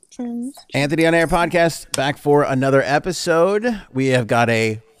Anthony on Air podcast back for another episode. We have got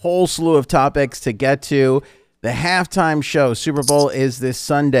a whole slew of topics to get to. The halftime show, Super Bowl, is this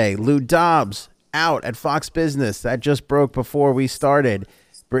Sunday. Lou Dobbs out at Fox Business. That just broke before we started.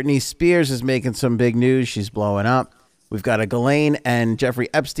 Britney Spears is making some big news. She's blowing up. We've got a Ghislaine and Jeffrey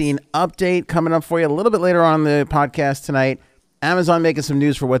Epstein update coming up for you a little bit later on the podcast tonight. Amazon making some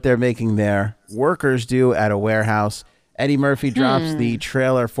news for what they're making their workers do at a warehouse. Eddie Murphy drops the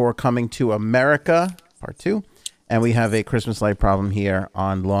trailer for Coming to America, Part 2. And we have a Christmas light problem here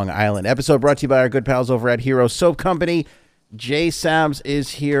on Long Island. Episode brought to you by our good pals over at Hero Soap Company. Jay Sabs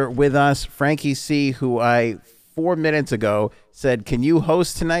is here with us. Frankie C., who I 4 minutes ago said, can you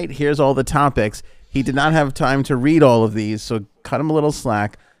host tonight? Here's all the topics. He did not have time to read all of these, so cut him a little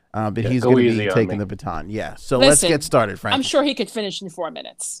slack. But he's going to be taking the baton. Yeah, so let's get started, Frankie. I'm sure he could finish in 4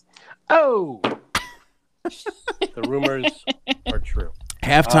 minutes. Oh! The rumors are true.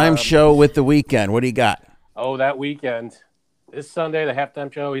 Halftime show with The Weeknd. What do you got? Oh, that weekend. This Sunday, the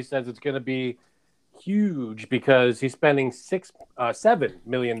halftime show, he says it's going to be huge because he's spending $7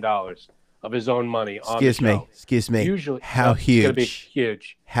 million of his own money on the show. Excuse me. Usually, how huge? It's going to be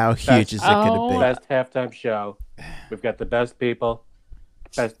huge. How huge is it going to be? Best halftime show. We've got the best people,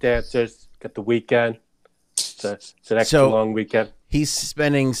 best dancers. Got The Weeknd. It's an extra long weekend. He's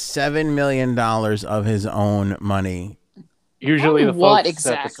spending $7 million of his own money. Usually the folks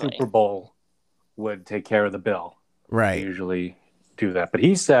at the Super Bowl would take care of the bill. Right. They usually do that. But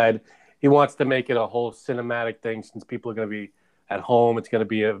he said he wants to make it a whole cinematic thing since people are going to be at home. It's going to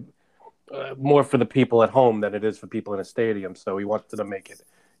be more for the people at home than it is for people in a stadium. So he wants to make it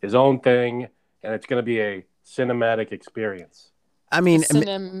his own thing, and it's going to be a cinematic experience. I mean,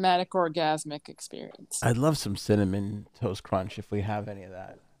 cinematic orgasmic experience. I'd love some cinnamon toast crunch if we have any of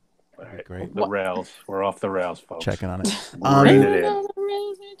that. All right, great. The rails. We're off the rails, folks. Checking on it. Rein it in.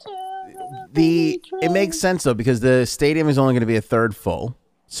 It makes sense though because the stadium is only going to be a third full.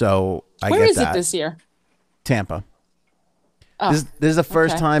 So Where is it this year? Tampa. Oh, this is the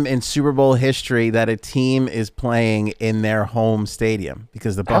first time in Super Bowl history that a team is playing in their home stadium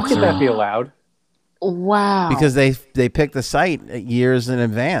because the Bucs. How can that be allowed? Wow. Because they pick the site years in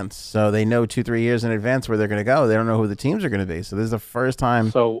advance. So they know 2-3 years in advance where they're going to go. They don't know who the teams are going to be. So this is the first time.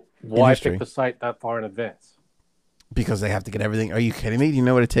 So why pick the site that far in advance? Because they have to get everything. Are you kidding me? Do you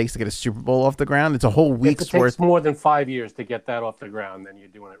know what it takes to get a Super Bowl off the ground? It's a whole week's worth. If it takes more than 5 years to get that off the ground, then you're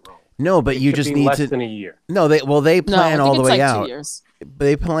doing it wrong. No, but you just need less than a year. No, they plan all the way out. 2 years.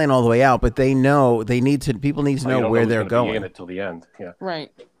 They plan all the way out, but they know they need to. People need to know where they're going. In it till the end. Yeah.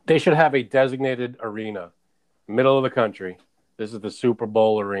 Right. They should have a designated arena, middle of the country. This is the Super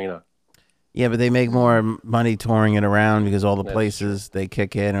Bowl arena. Yeah, but they make more money touring it around because all the places they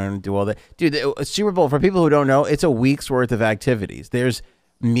kick in and do all that. Dude, the Super Bowl, for people who don't know, it's a week's worth of activities. There's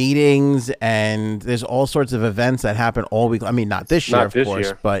meetings and there's all sorts of events that happen all week. I mean, not this year, of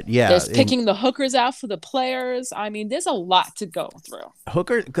course, but yeah. There's picking the hookers out for the players. I mean, there's a lot to go through.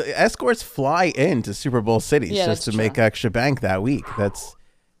 Escorts fly into Super Bowl cities just to make extra bank that week.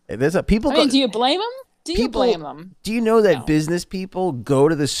 Do you blame them? Do you know that business people go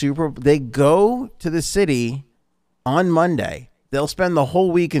to the they go to the city on Monday. They'll spend the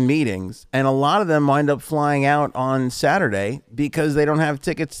whole week in meetings, and a lot of them wind up flying out on Saturday because they don't have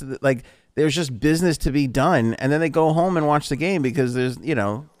tickets to there's just business to be done, and then they go home and watch the game because there's they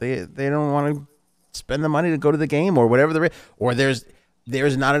don't want to spend the money to go to the game or whatever or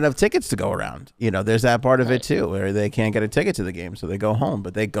there's not enough tickets to go around. There's that part of it too, where they can't get a ticket to the game, so they go home,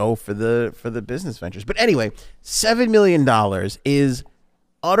 but they go for the business ventures. But anyway, $7 million is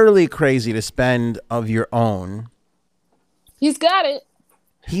utterly crazy to spend of your own. He's got it.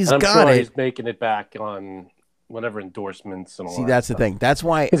 He's making it back on whatever endorsements and all. See, that's the thing. That's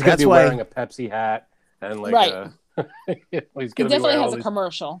why he's going to be wearing a Pepsi hat and he definitely has a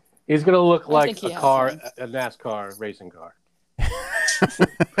commercial. He's going to look like a NASCAR racing car.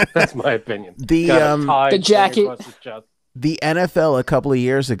 That's my opinion. The jacket. The NFL a couple of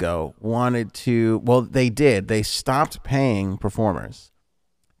years ago wanted to. Well, they did. They stopped paying performers.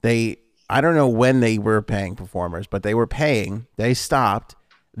 I don't know when they were paying performers, but they were paying. They stopped.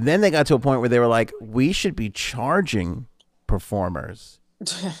 Then they got to a point where they were like, we should be charging performers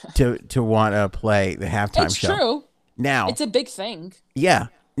to want to play the halftime show. It's true. Now it's a big thing. Yeah.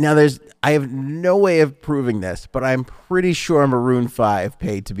 Now I have no way of proving this, but I'm pretty sure Maroon 5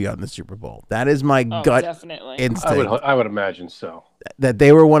 paid to be on the Super Bowl. That is my gut instinct. I would imagine so. That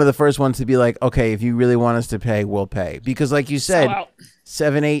they were one of the first ones to be like, okay, if you really want us to pay, we'll pay. Because like you said,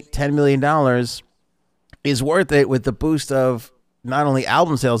 $7, $8, $10 million is worth it with the boost of not only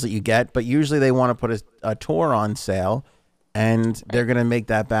album sales that you get, but usually they want to put a tour on sale. and they're going to make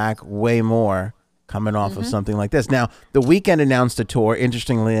that back way more coming off of something like this. Now, The Weeknd announced a tour.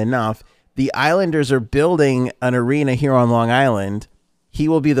 Interestingly enough, the Islanders are building an arena here on Long Island. He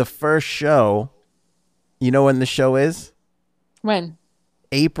will be the first show. You know when the show is? When?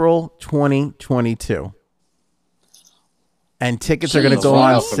 April 2022. And tickets are going to go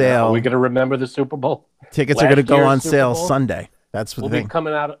on sale. Are we going to remember the Super Bowl? Tickets are going to go on sale Sunday. That's what we'll be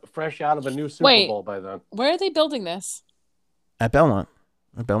coming fresh out of a new Super Bowl by then. Where are they building this? At Belmont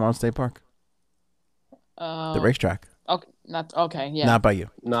State Park. The racetrack. Okay, yeah. Not by you.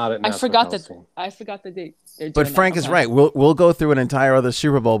 Not at. I forgot the date. But Frank is right. We'll go through an entire other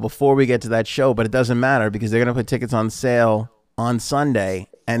Super Bowl before we get to that show, but it doesn't matter because they're going to put tickets on sale on Sunday,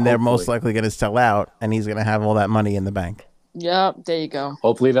 and they're most likely going to sell out, and he's going to have all that money in the bank. Yep, there you go.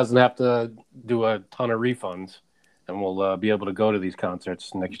 Hopefully, he doesn't have to do a ton of refunds, and we'll be able to go to these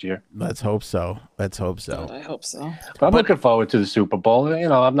concerts next year. Let's hope so. God, I hope so. But I'm looking forward to the Super Bowl. You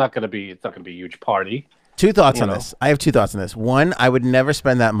know, it's not going to be a huge party. Two thoughts on this. I have two thoughts on this. One, I would never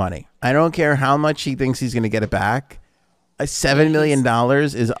spend that money. I don't care how much he thinks he's going to get it back. $7 million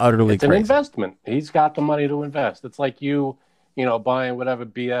is utterly crazy. It's an investment. He's got the money to invest. It's like you buying whatever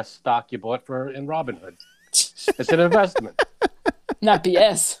BS stock you bought in Robinhood. It's an investment. Not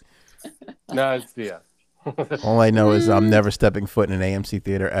BS. No, it's BS. All I know is I'm never stepping foot in an AMC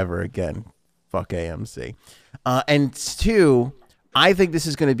theater ever again. Fuck AMC. And two, I think this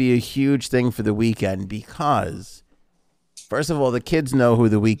is going to be a huge thing for The Weeknd because, first of all, the kids know who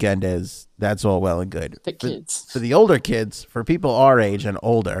The Weeknd is. That's all well and good. The kids. For the older kids, for people our age and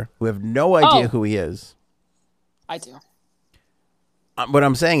older who have no idea who he is. I do. What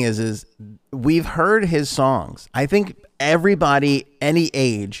I'm saying is we've heard his songs. I think everybody, any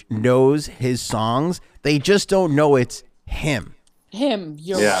age, knows his songs. They just don't know it's him.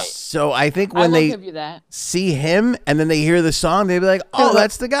 You're right. So I think when they see him and then they hear the song, they'll be like, oh,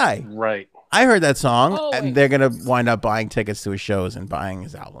 that's the guy. Right. I heard that song. And they're going to wind up buying tickets to his shows and buying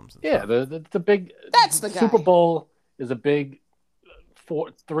his albums. Yeah, the big that's the guy. Super Bowl is a big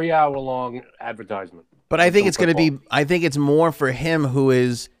 3-hour-long advertisement. But I think it's going to be, I think it's more for him who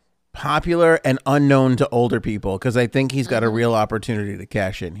is popular and unknown to older people because I think he's got a real opportunity to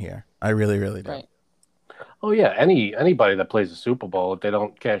cash in here. I really, really do. Right. Oh, yeah. Anybody that plays the Super Bowl, if they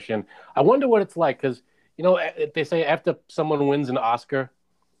don't cash in. I wonder what it's like because, they say after someone wins an Oscar,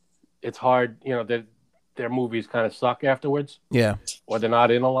 it's hard, their movies kind of suck afterwards. Yeah. Or they're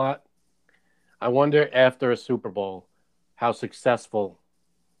not in a lot. I wonder after a Super Bowl how successful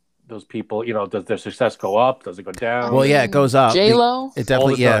those people, does their success go up? Does it go down? Well, yeah, it goes up. J-Lo? It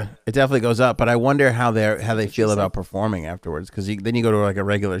definitely, it definitely goes up. But I wonder how they feel about performing afterwards because then you go to like a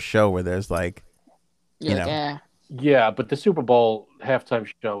regular show where there's like, Yeah, but the Super Bowl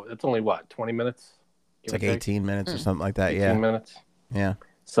halftime show, it's only 20 minutes? It's like 18 minutes or something like that. 18 minutes. Yeah.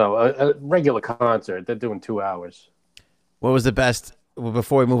 So a regular concert, they're doing 2 hours. What was the best,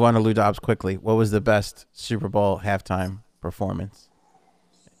 before we move on to Lou Dobbs quickly, what was the best Super Bowl halftime performance?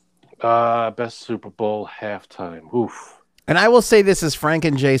 Best Super Bowl halftime. Oof. And I will say this as Frank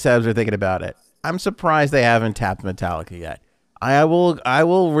and Jay Sabs are thinking about it. I'm surprised they haven't tapped Metallica yet. I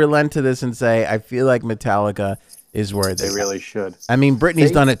will relent to this and say I feel like Metallica is worthy. They really should. I mean,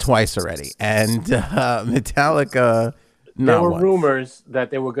 Britney's done it twice already, and Metallica. There were rumors that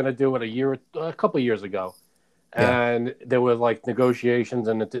they were going to do it a couple of years ago, and there were like negotiations,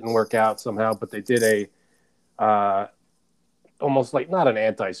 and it didn't work out somehow. But they did almost like not an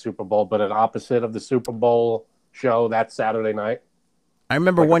anti-Super Bowl, but an opposite of the Super Bowl show that Saturday night. I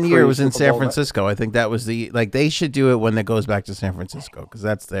remember one year it was in San Francisco. I think that was they should do it when it goes back to San Francisco because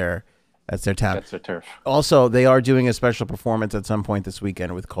that's their town. That's their turf. Also, they are doing a special performance at some point this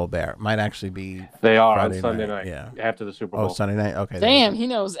weekend with Colbert. Might actually be. They are Friday on Sunday night. Yeah, after the Super Bowl. Oh, Sunday night. Okay. Damn, he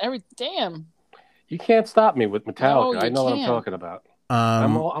knows every. Damn. You can't stop me with Metallica. No, I know what I'm talking about.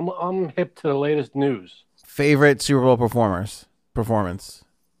 I'm hip to the latest news. Favorite Super Bowl performance.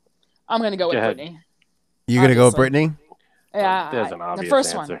 I'm gonna go with Britney. You're gonna go with Britney? Yeah, there's an obvious the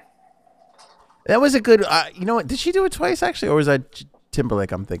first answer. one. That was a good. You know what? Did she do it twice actually, or was that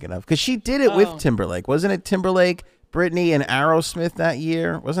Timberlake? I'm thinking of because she did it with Timberlake, wasn't it? Timberlake, Britney, and Aerosmith that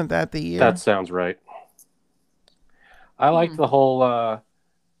year. Wasn't that the year? That sounds right. I like the whole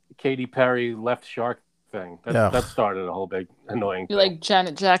Katy Perry left shark thing. That started a whole big annoying. You like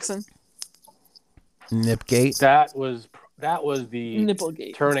Janet Jackson? Nipgate. That was the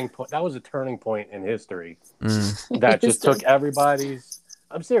Nipplegate. turning point. That was a turning point in history. That just took everybody's.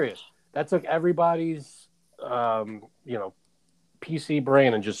 I'm serious. That took everybody's, PC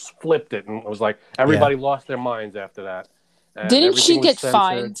brain and just flipped it, and it was like everybody lost their minds after that. And didn't she get censored.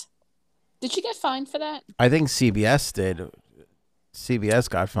 fined? Did she get fined for that? I think CBS did. CBS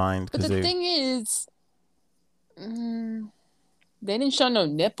got fined But because the they. thing is, they didn't show no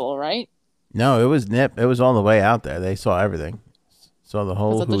nipple, right? No, it was nip. It was all the way out there. They saw everything. Saw the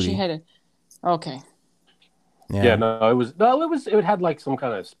whole Because I thought she hootie. had it. Okay. Yeah, it had like some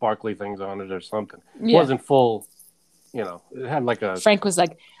kind of sparkly things on it or something. It Yeah. wasn't full, it had like a Frank was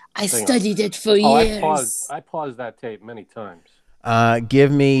like, I Thing on. studied it for Oh, years. I paused that tape many times. Give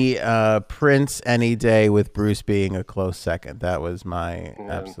me Prince any day with Bruce being a close second. That was my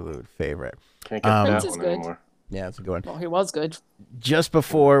absolute favorite. Can't get Prince that is one good. anymore. Yeah, it's a good one. Well, he was good. Just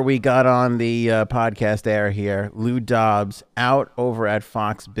before we got on the podcast air here, Lou Dobbs out over at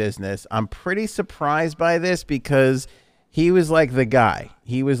Fox Business. I'm pretty surprised by this because he was like the guy.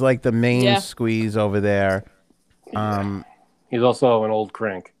 He was like the main squeeze over there. He's also an old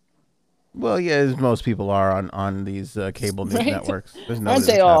crank. Well, yeah, as most people are on these cable news Right? networks. There's Aren't nobody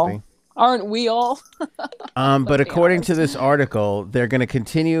they that's all? happy. Aren't we all? But be according to honest. this article, they're going to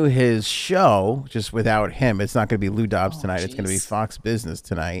continue his show just without him. It's not going to be Lou Dobbs tonight. It's going to be jeez. Fox Business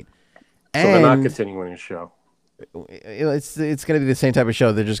tonight. So they're not And continuing his show. it's going to be the same type of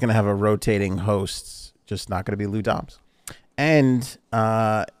show. They're just going to have a rotating hosts, just not going to be Lou Dobbs. And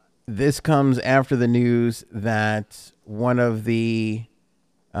this comes after the news that one of the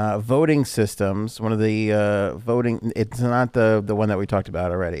voting systems, one of the voting, it's not the one that we talked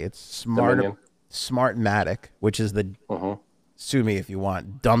about already. It's Dominion. Smartmatic, which is the, sue me if you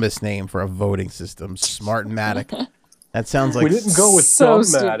want, dumbest name for a voting system. Smartmatic. That sounds like We didn't go with So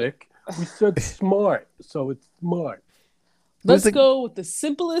Dumbmatic. We said smart, so it's smart. Let's the- go with the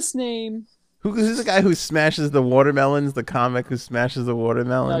simplest name. Who's the guy who smashes the watermelons? The comic who smashes the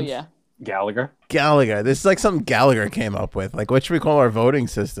watermelons? Oh, yeah. Gallagher. Gallagher. This is like something Gallagher came up with. Like, what should we call our voting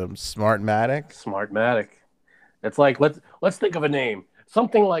system? Smartmatic? Smartmatic. It's like let's think of a name.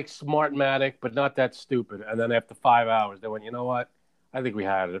 Something like Smartmatic, but not that stupid. And then after 5 hours, they went, you know what? I think we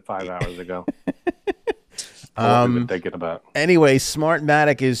had it 5 hours ago. What we've been thinking about. Anyway,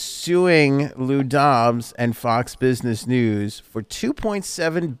 Smartmatic is suing Lou Dobbs and Fox Business News for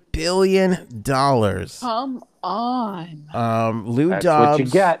 $2.7 billion. Come on. Lou That's Dobbs, what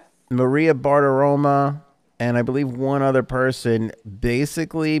you get. Maria Bartiromo, and I believe one other person,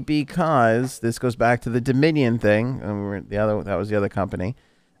 basically because this goes back to the Dominion thing. And that was the other company.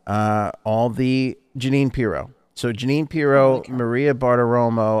 All the Janine Pirro. So Janine Pirro, Maria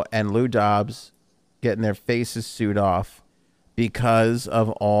Bartiromo, and Lou Dobbs getting their faces sued off because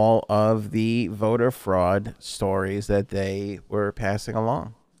of all of the voter fraud stories that they were passing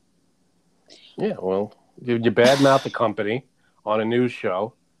along. Yeah, well, you badmouth the company on a news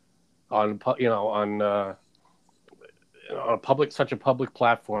show, on such a public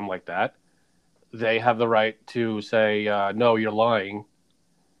platform like that. They have the right to say, no, you're lying.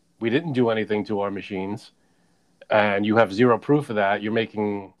 We didn't do anything to our machines, and you have zero proof of that. You're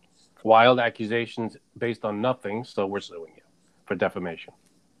making wild accusations based on nothing, so we're suing you for defamation.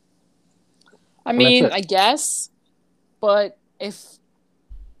 I that's mean, it. I guess, but if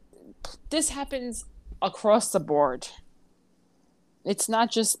this happens across the board, it's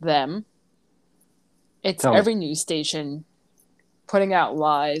not just them. It's Tell me. every news station putting out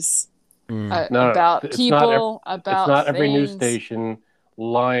lies No, about it's people, not, about it's not every news things. station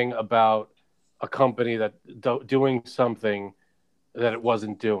lying about a company that doing something that it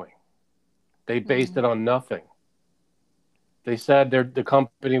wasn't doing. They based it on nothing. They said the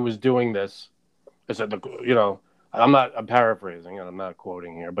company was doing this. They said, I'm paraphrasing and I'm not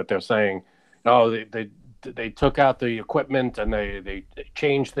quoting here, but they're saying, no, they took out the equipment and they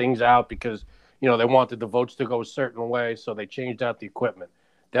changed things out because, they wanted the votes to go a certain way. So they changed out the equipment.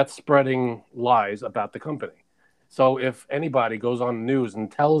 That's spreading lies about the company. So if anybody goes on the news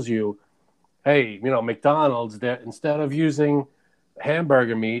and tells you, hey, McDonald's, instead of using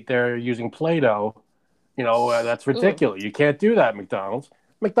hamburger meat, they're using Play-Doh, that's ridiculous. You can't do that, McDonald's.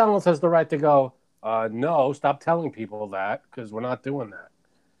 McDonald's has the right to go, no, stop telling people that because we're not doing that.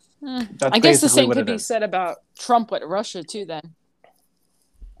 That's I guess the basically same what could it be is. said about Trump with Russia, too, then.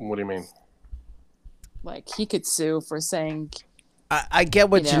 What do you mean? Like, he could sue for saying, I get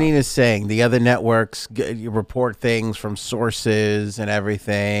what You know. Janine is saying. The other networks report things from sources and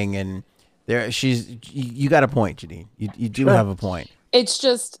everything, and you got a point, Janine. You do have a point. it's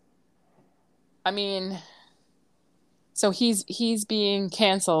just, I mean, so he's being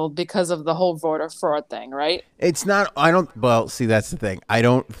canceled because of the whole voter fraud thing, right? It's not. Well, see, that's the thing. I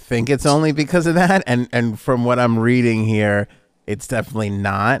don't think it's only because of that, and from what I'm reading here, it's definitely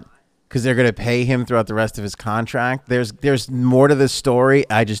not. Because they're going to pay him throughout the rest of his contract. There's more to this story.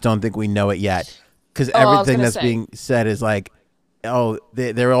 I just don't think we know it yet. Because I was everything gonna that's say. being said is like, oh,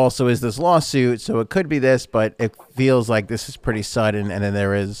 there also is this lawsuit, so it could be this, but it feels like this is pretty sudden, and then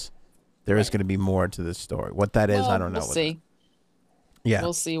there is going to be more to this story. What that is, I don't know. We'll see. Yeah,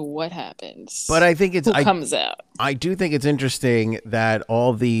 We'll see what happens. but I think who comes out. I do think it's interesting that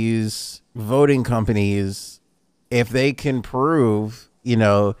all these voting companies, if they can prove,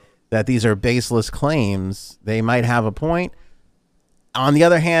 that these are baseless claims, they might have a point. On the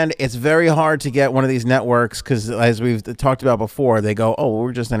other hand, it's very hard to get one of these networks because, as we've talked about before, they go, "Oh,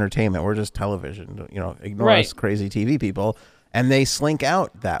 we're just entertainment. We're just television. Ignore us crazy TV people," and they slink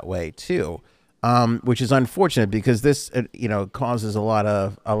out that way too, which is unfortunate because this, causes a lot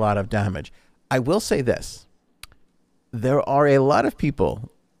of damage. I will say this: there are a lot of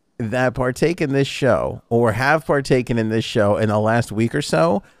people that partake in this show or have partaken in this show in the last week or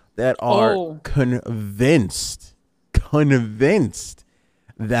so that are convinced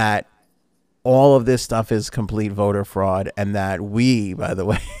that all of this stuff is complete voter fraud, and that we, by the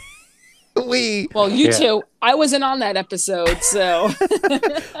way, too. I wasn't on that episode, so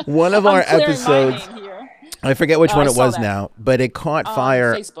one of our episodes, I forget which one it was that. now, but it caught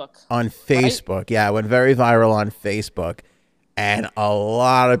fire on Facebook. Right? Yeah, it went very viral on Facebook, and a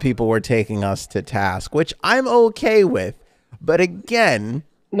lot of people were taking us to task, which I'm okay with. But again,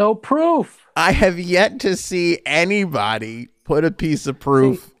 no proof. I have yet to see anybody put a piece of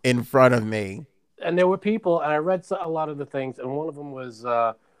proof in front of me. And there were people, and I read a lot of the things, and one of them was,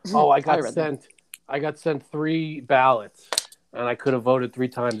 I got sent 3 ballots, and I could have voted 3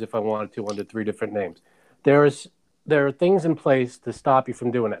 times if I wanted to under 3 different names. There are things in place to stop you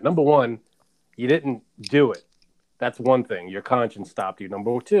from doing that. Number 1, you didn't do it. That's one thing. Your conscience stopped you.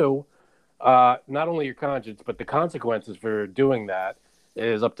 Number 2, not only your conscience, but the consequences for doing that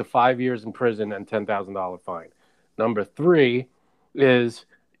is up to 5 years in prison and $10,000 fine. Number 3 is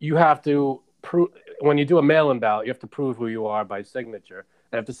you have to prove, when you do a mail-in ballot, you have to prove who you are by signature.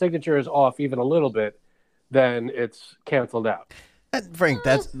 And if the signature is off even a little bit, then it's canceled out. Frank,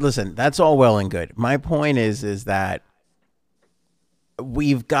 that's all well and good. My point is that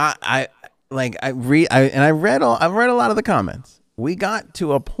we've got I've read a lot of the comments. We got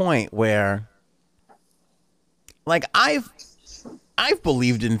to a point where, like, I've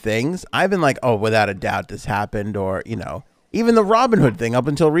believed in things. I've been like, oh, without a doubt this happened, or, even the Robin Hood thing up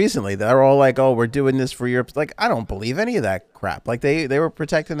until recently. They're all like, oh, we're doing this for your, like, I don't believe any of that crap. Like, they were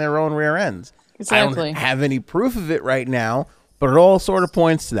protecting their own rear ends. Exactly. I don't have any proof of it right now, but it all sort of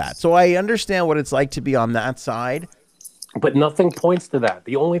points to that. So I understand what it's like to be on that side. But nothing points to that.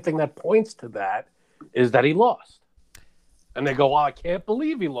 The only thing that points to that is that he lost. And they go, well, I can't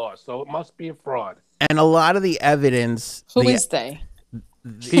believe he lost, so it must be a fraud. And a lot of the evidence... Who is they?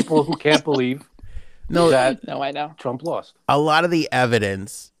 People who can't believe that I know. Trump lost. A lot of the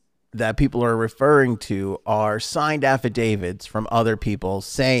evidence that people are referring to are signed affidavits from other people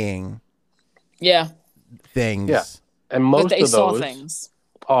saying things. Yeah. And most of saw those things.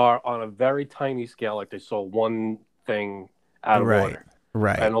 Are on a very tiny scale, like they saw one thing out of order.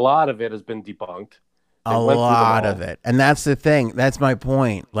 Right. And a lot of it has been debunked. A lot of it. And that's the thing. That's my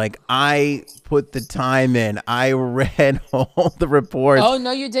point. Like, I put the time in. I read all the reports. Oh,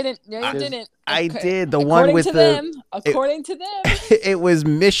 no, you didn't. No, you didn't. I did. The one with According to them. It was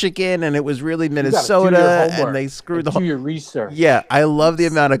Michigan, and it was really Minnesota, and they screwed the whole... Do your research. Yeah, I love the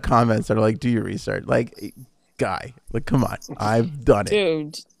amount of comments that are like, do your research. Like, guy, like, come on. I've done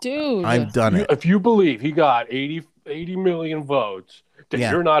it. Dude. I've done it. If you believe he got 80 million votes...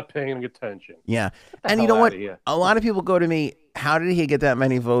 You're not paying attention. Yeah. And you know what? A lot of people go to me, how did he get that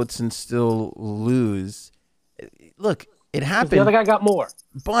many votes and still lose? Look, it happened. The other guy got more.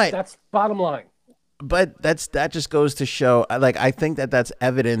 But that's bottom line. But that just goes to show, like, I think that's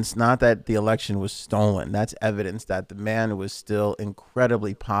evidence, not that the election was stolen. That's evidence that the man was still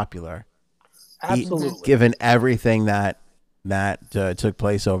incredibly popular. Absolutely. Given everything that took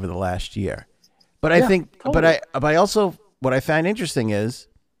place over the last year. But I think, totally. but I also... What I find interesting is,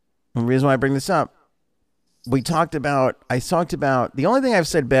 and the reason why I bring this up, I talked about, the only thing I've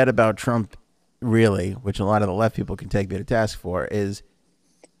said bad about Trump, really, which a lot of the left people can take me to task for, is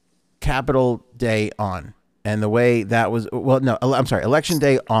Capitol Day on. And the way that was, Election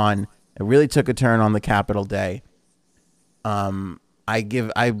Day on, it really took a turn on the Capitol Day.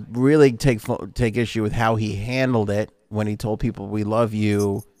 I really take issue with how he handled it when he told people, we love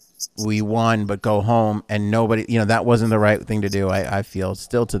you. We won, but go home, and nobody, that wasn't the right thing to do. I feel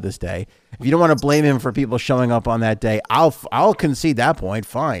still to this day. If you don't want to blame him for people showing up on that day, I'll concede that point.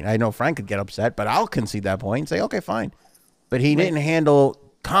 Fine. I know Frank could get upset, but I'll concede that point and say, okay, fine. But he didn't handle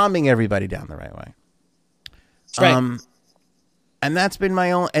calming everybody down the right way. Right. And that's been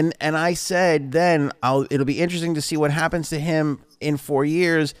my own, and I said then it'll be interesting to see what happens to him in 4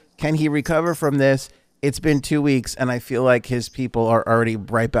 years, can he recover from this? It's been 2 weeks, and I feel like his people are already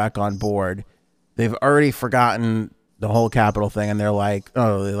right back on board. They've already forgotten the whole Capitol thing, and they're like,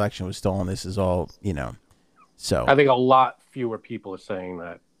 oh, the election was stolen. This is all, So I think a lot fewer people are saying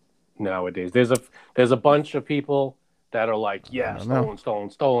that nowadays. There's a bunch of people that are like, yeah,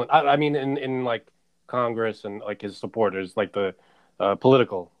 stolen. I mean, in like Congress and like his supporters, like the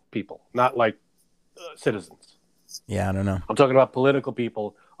political people, not like citizens. Yeah, I don't know. I'm talking about political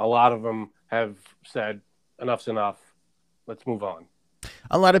people. A lot of them have said enough's enough. Let's move on.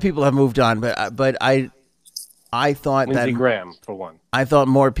 A lot of people have moved on, but I thought Lindsey that Graham, for one. I thought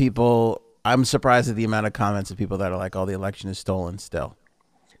more people. I'm surprised at the amount of comments of people that are like, "Oh, the election is stolen." Still,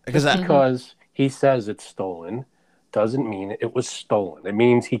 because he says it's stolen, doesn't mean it was stolen. It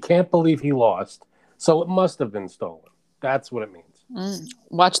means he can't believe he lost, so it must have been stolen. That's what it means.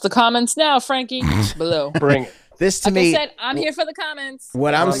 Watch the comments now, Frankie. Below. Bring it. This to Like me, I said, I'm here for the comments.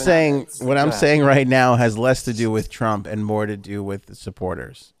 what I'm saying right now has less to do with Trump and more to do with the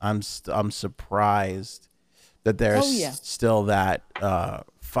supporters. I'm surprised that there's still that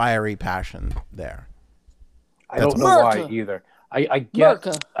fiery passion there. I don't know why either. I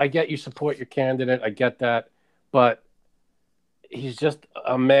get you support your candidate. I get that, but he's just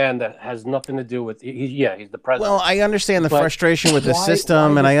a man that has nothing to do with. He's the president. Well, I understand the frustration with the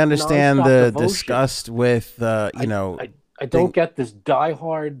system, and I understand the disgust with I don't get this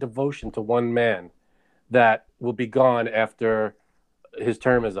diehard devotion to one man that will be gone after his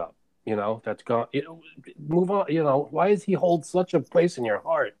term is up. That's gone. Move on. Why does he hold such a place in your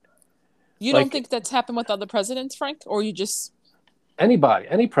heart? You don't think that's happened with other presidents, Frank, or you just any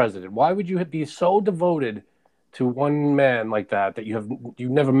president? Why would you be so devoted to one man like that you've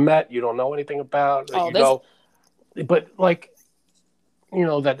never met, you don't know anything about? But like,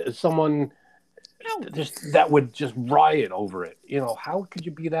 that someone that would just riot over it. How could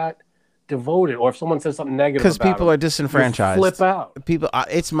you be that devoted? Or if someone says something negative, because people are disenfranchised, flip out. People.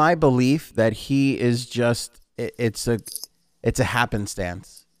 It's my belief that he is just. It's a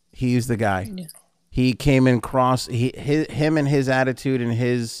happenstance. He's the guy. Yeah. He came in him and his attitude and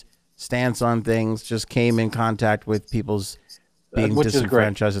his stance on things just came in contact with people's being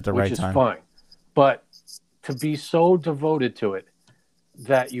disenfranchised at the right time. Which is fine. But to be so devoted to it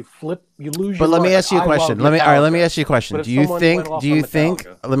that you lose your But let me ask you a question. Let me ask you a question. Let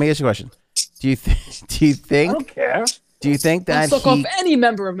me ask you a question. Do you think I don't care. Do you think that suck off any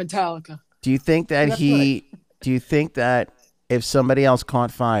member of Metallica? Do you think that do you think that if somebody else caught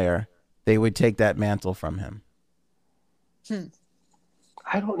fire, they would take that mantle from him?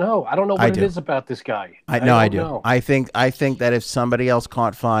 I don't know. I don't know what it is about this guy. I do. Know. I think that if somebody else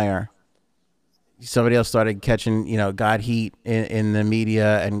caught fire, somebody else started catching, got heat in the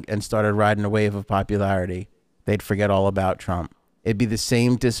media and started riding a wave of popularity, they'd forget all about Trump. It'd be the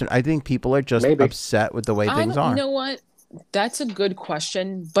same I think people are just upset with the way things are. You know what? That's a good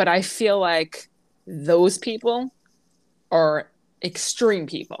question, but I feel like those people are extreme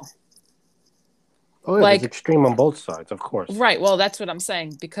people. Oh, yeah, it's extreme on both sides, of course. Right. Well, that's what I'm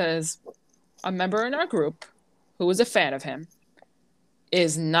saying, because a member in our group who was a fan of him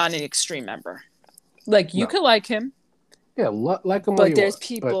is not an extreme member. Like, you could like him. Yeah, like him. But there's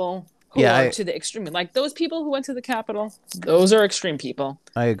people who are to the extreme. Like, those people who went to the Capitol, those are extreme people.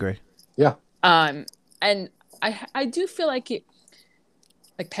 I agree. Yeah. And I do feel like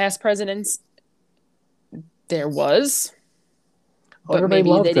past presidents, there was. But everybody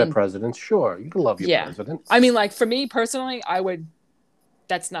loves their president. Sure, you can love your president. I mean, like, for me personally, I would.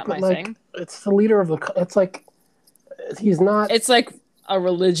 That's not my thing. It's the leader of the. It's like he's not. It's like a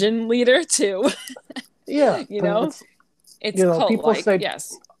religion leader too. Yeah, it's cult-like. People say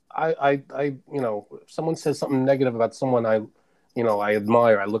yes. I if someone says something negative about someone I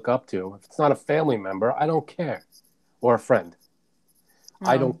admire, I look up to. If it's not a family member, I don't care, or a friend.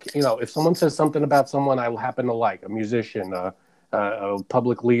 I don't. If someone says something about someone I happen to like, a musician, a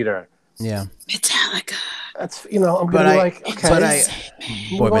public leader. Yeah. Metallica. That's I'm gonna be like, okay.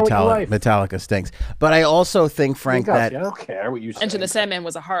 Metallica stinks. But I also think, Frank, that I don't care what you say. Enter the Sandman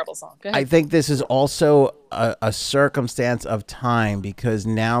was a horrible song. Go ahead. I think this is also a circumstance of time, because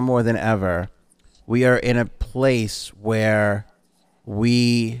now more than ever, we are in a place where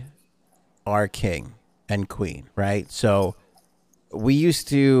we are king and queen, right? So we used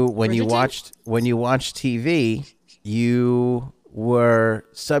to, when you watched TV, you were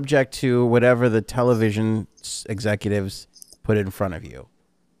subject to whatever the television executives put in front of you.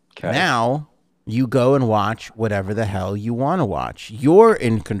 Okay. Now you go and watch whatever the hell you want to watch. You're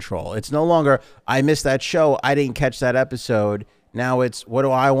in control. It's no longer, I missed that show, I didn't catch that episode. Now it's, what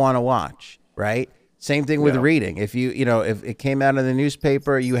do I want to watch, right? Same thing with Yeah. reading. If if it came out in the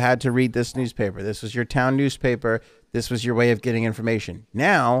newspaper, you had to read this newspaper. This was your town newspaper. This was your way of getting information.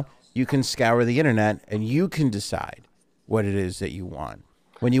 Now you can scour the internet and you can decide what it is that you want.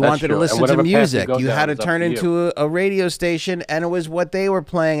 When you That's wanted to true. And listen to whatever path you music, go you down had to is up turn to you. into a radio station, and it was what they were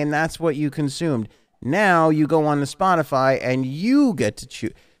playing, and that's what you consumed. Now you go on to Spotify and you get to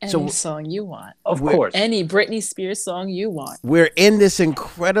choose. Any song you want. Of course. Any Britney Spears song you want. We're in this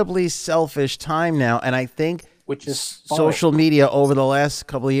incredibly selfish time now, and I think Which is fine. social media over the last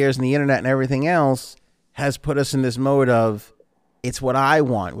couple of years and the internet and everything else has put us in this mode of it's what I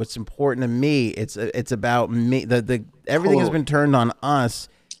want, what's important to me. It's about me. The everything has been turned on us,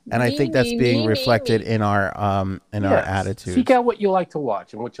 and I think that's being reflected in our our attitudes. Seek out what you like to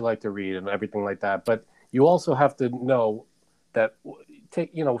watch and what you like to read and everything like that. But you also have to know that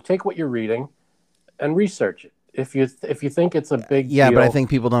take what you're reading and research it. If you think it's a big deal, but I think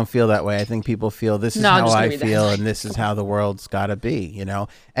people don't feel that way. I think people feel this is No, I'm how just gonna I read that. feel, and this is how the world's got to be.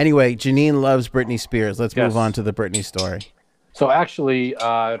 Anyway, Janine loves Britney Spears. Let's move Yes. on to the Britney story. So actually,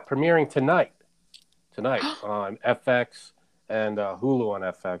 premiering tonight on FX and Hulu on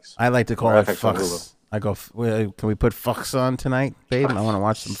FX. I like to call Or it FX on fucks. I go, can we put fucks on tonight, babe? I want to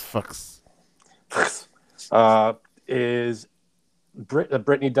watch some fucks. Is a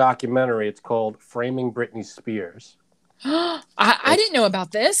Britney documentary. It's called Framing Britney Spears. I didn't know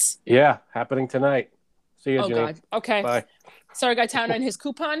about this. Yeah, happening tonight. See you, Oh, Janine. God. Okay. Bye. Sorry, Guy Town and his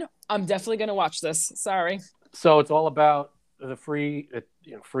coupon. I'm definitely going to watch this. Sorry. So it's all about the freeing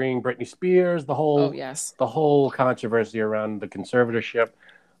Britney Spears, the whole Oh, yes. the whole controversy around the conservatorship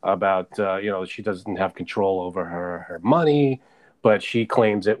about she doesn't have control over her money, but she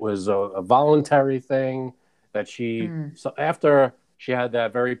claims it was a voluntary thing that so after she had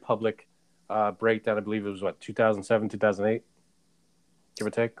that very public breakdown, I believe it was 2007, 2008, give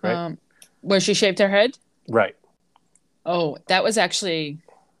or take, right? Where she shaved her head? Right. Oh, that was actually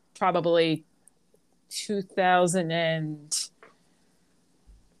probably 2000 and...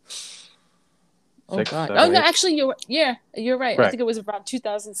 Oh, Six, God. seven, Oh, no, eight. actually, you're right. I Right. think it was around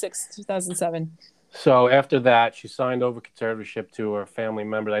 2006, 2007. So after that, she signed over conservatorship to her family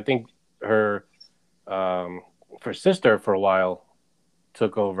members. I think her sister for a while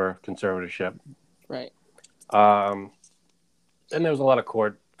took over conservatorship. Right. And there was a lot of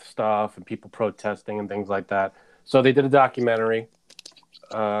court stuff and people protesting and things like that. So they did a documentary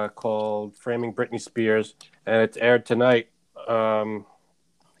called Framing Britney Spears, and it's aired tonight.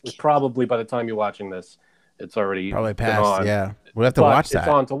 Probably by the time you're watching this, it's already Probably been passed. on. Yeah, we'll have to But watch that. It's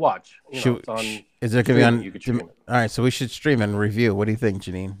on to watch. Should- It's on. Is it going to be on? You could stream it. All right, so we should stream and review. What do you think,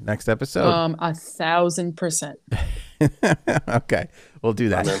 Janine? Next episode? 1,000%. Okay, we'll do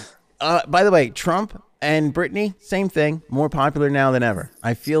that. Amen. By the way, Trump and Britney, same thing. More popular now than ever.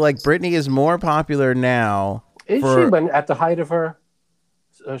 I feel like Britney is more popular now. Is she been at the height of her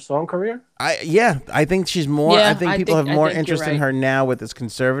song career? I think she's more. Yeah, I think people have I more think you're interest in right. her now with this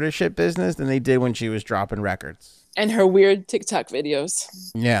conservatorship business than they did when she was dropping records. And her weird TikTok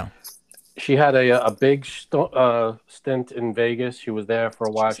videos. Yeah. She had a big stint in Vegas. She was there for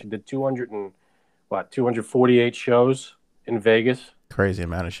a while. She did 248 shows in Vegas. Crazy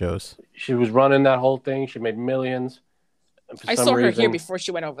amount of shows. She was running that whole thing. She made millions. And for I some saw her reason, here before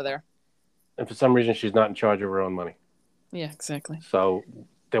she went over there. And for some reason, she's not in charge of her own money. Yeah, exactly. So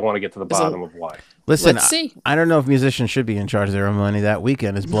they want to get to the bottom of why. Listen, Let's see. I don't know if musicians should be in charge of their own money. That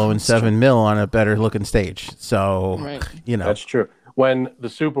Weekend is blowing $7 million on a better looking stage. So, Right. That's true. When the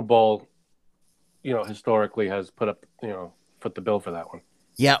Super Bowl, historically has put the bill for that one.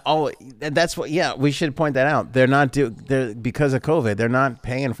 Yeah. Oh, that's what. Yeah, we should point that out. They're not because of COVID. They're not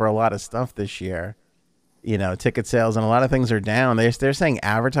paying for a lot of stuff this year. Ticket sales and a lot of things are down. They're saying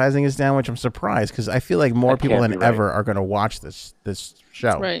advertising is down, which I'm surprised because I feel like more That people can't than be right. ever are going to watch this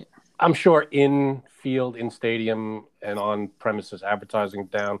show. Right. I'm sure in field, in stadium, and on premises advertising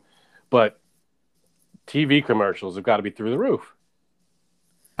down, but TV commercials have got to be through the roof.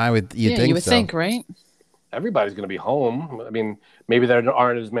 You would so. think, right? Everybody's going to be home. I mean, maybe there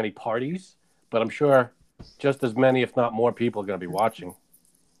aren't as many parties, but I'm sure just as many, if not more, people are going to be watching.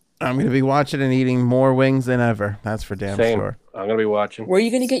 I'm going to be watching and eating more wings than ever. That's for damn Same. sure. I'm going to be watching. Where are you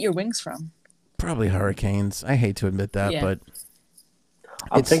going to get your wings from? Probably Hurricanes. I hate to admit that, Yeah. but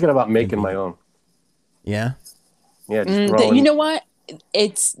I'm thinking about making my own. yeah. Yeah, just growing. You know what?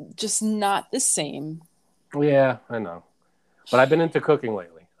 It's just not the same. Yeah, I know. But I've been into cooking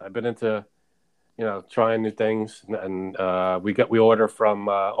lately. I've been into, trying new things, and we order from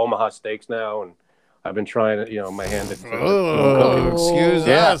Omaha Steaks now, and I've been trying, my hand at Oh, cooking. excuse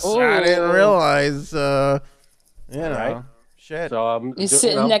Yeah. us. I didn't realize. Right? Shit. So I'm You're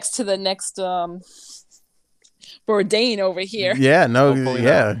sitting next to the next Bourdain over here. Yeah, no, Hopefully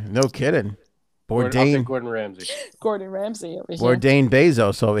yeah, no kidding. I'll take Bourdain, Gordon Ramsay. Gordon Ramsay over here. Bourdain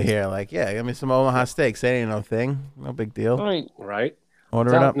Bezos over here. Like, yeah, give me some Omaha steaks. That ain't no thing. No big deal. Right. Right?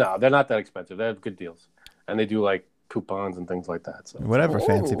 Order it up. No, they're not that expensive. They have good deals. And they do like coupons and things like that. So Whatever,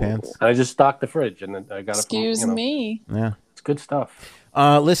 fancy Ooh. pants. and I just stocked the fridge and then I got it from, Excuse you know, me. Yeah. It's good stuff.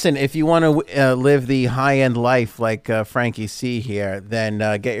 Listen, if you want to live the high-end life like Frankie C here, then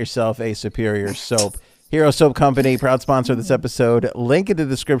get yourself a Superior soap. Hero Soap Company, proud sponsor of this episode. Link in the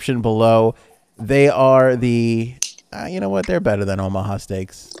description below. They are the, you know what? They're better than Omaha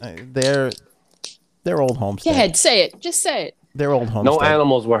Steaks. They're old homestead. Go ahead, say it. Just say it. They're old homestead. No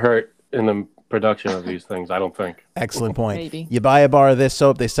animals were hurt in the production of these things, I don't think. Excellent point. Maybe. You buy a bar of this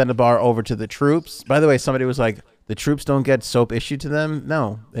soap, they send a bar over to the troops. By the way, somebody was like, the troops don't get soap issued to them.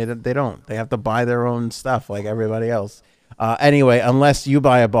 No, they don't. They have to buy their own stuff like everybody else. Anyway, unless you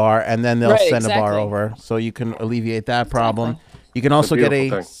buy a bar and then they'll send a bar over, so you can alleviate that problem. You can also get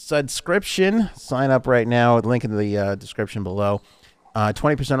a subscription. Sign up right now. Link in the description below.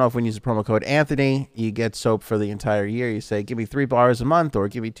 20% off when you use the promo code Anthony. You get soap for the entire year. You say, give me 3 bars a month or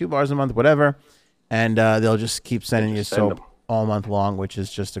give me 2 bars a month, whatever. And they'll just keep sending you soap all month long, which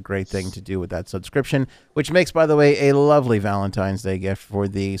is just a great thing to do with that subscription, which makes, by the way, a lovely Valentine's Day gift for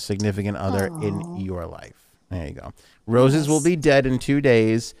the significant other in your life. There you go. Roses will be dead in 2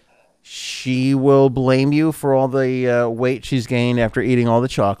 days. She will blame you for all the weight she's gained after eating all the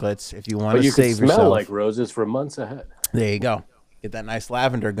chocolates. If you want to save yourself, smell like roses for months ahead. There you go. Get that nice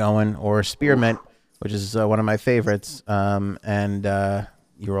lavender going, or spearmint, which is one of my favorites. And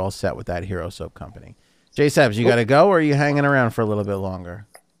you're all set with that Hero Soap Company. J Sabs, you got to go, or are you hanging around for a little bit longer?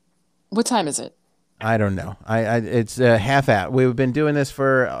 What time is it? I don't know. It's half hour. We've been doing this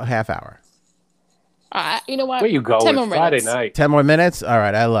for a half hour. You know what? Where you go? 10 It's more Friday minutes. night. 10 more minutes? All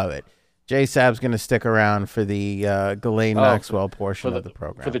right, I love it. J Sab's going to stick around for the Ghislaine Maxwell portion of the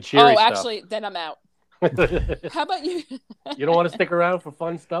program. For the cheery stuff. Actually, then I'm out. How about you? You don't want to stick around for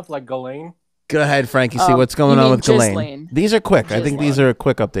fun stuff like Ghislaine? Go ahead, Frankie. See what's going on with Ghislaine. Ghislaine. These are quick. I think these are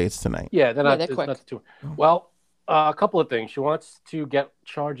quick updates tonight. Yeah, they're not. they're It's quick. not too. Well, a couple of things. She wants to get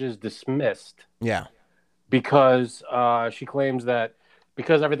charges dismissed Yeah. because she claims that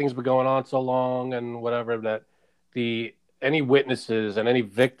because everything's been going on so long and whatever, that any witnesses and any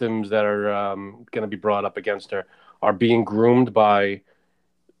victims that are going to be brought up against her are being groomed by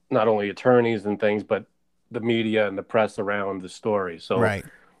not only attorneys and things, but the media and the press around the story. So Right.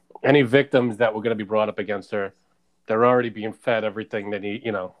 any victims that were going to be brought up against her, they're already being fed everything they need, Do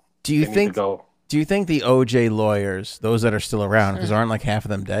you they need think to go. Do you think the OJ lawyers, those that are still around, because aren't like half of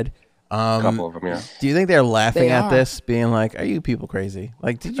them dead? A couple of them, yeah. Do you think they're laughing They at are. this, being like, "Are you people crazy?"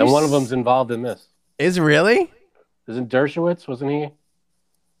 Like, did you? And one of them's involved in this. is really. Isn't Dershowitz? Wasn't he?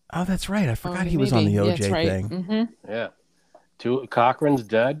 Oh, that's right. I forgot he was on the maybe. OJ That's right. thing. Mm-hmm. Yeah. Cochran's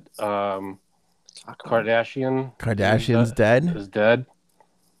dead. Kardashian's dead. is dead.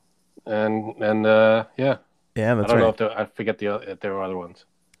 And Yeah, yeah. I that's don't know right. if I forget if there were other ones.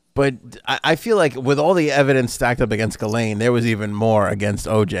 But I feel like with all the evidence stacked up against Ghislaine, there was even more against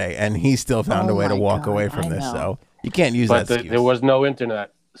OJ, and he still found a way to my walk God, away from I this. know. So you can't use But that excuse. there was no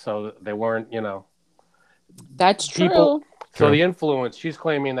internet, so they weren't, That's true. People- So True. the influence, she's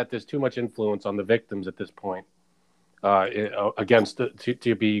claiming that there's too much influence on the victims at this point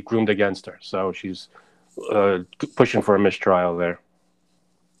to be groomed against her. So she's pushing for a mistrial there.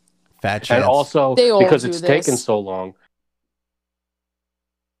 Fat chance. And also, They all because do it's this. taken so long,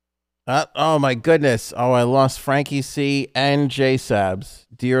 Oh my goodness! Oh, I lost Frankie C and J Sabs.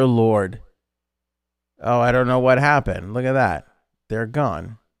 Dear Lord. Oh, I don't know what happened. Look at that. They're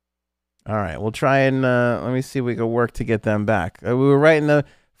gone. All right, we'll try and let me see if we can work to get them back. We were right in the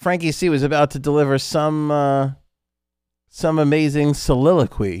Frankie C was about to deliver some amazing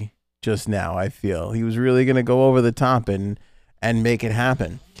soliloquy just now. I feel he was really going to go over the top and make it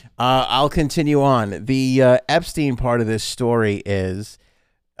happen. I'll continue on. The Epstein part of this story is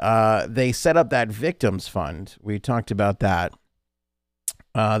they set up that victims fund. We talked about that.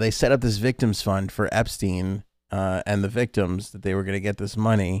 They set up this victims fund for Epstein and the victims that they were going to get this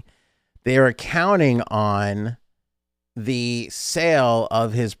money. They are counting on the sale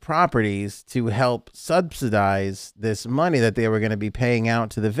of his properties to help subsidize this money that they were going to be paying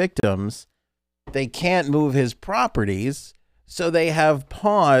out to the victims. They can't move his properties, so they have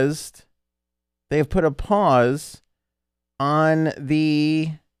paused. They have put a pause on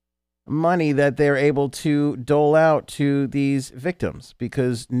the money that they're able to dole out to these victims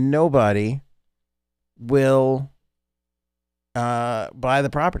because nobody will buy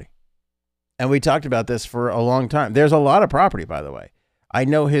the property. And we talked about this for a long time. There's a lot of property, by the way. I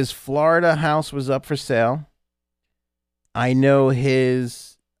know his Florida house was up for sale. I know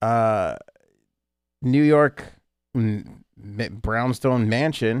his New York brownstone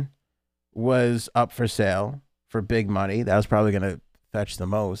mansion was up for sale for big money. That was probably going to fetch the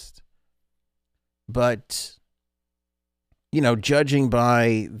most. But, judging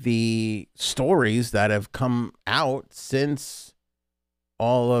by the stories that have come out since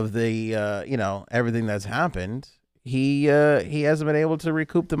all of the, everything that's happened, he hasn't been able to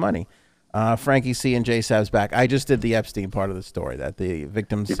recoup the money. Frankie C and Jay Sab's back. I just did the Epstein part of the story that the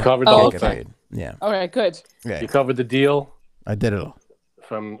victims You covered the whole thing. paid. Yeah. All right, good. Yeah. You covered the deal I did it all.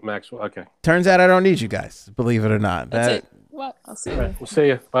 from Maxwell. Okay. Turns out I don't need you guys, believe it or not. That's it. What? I'll see All you. right. We'll see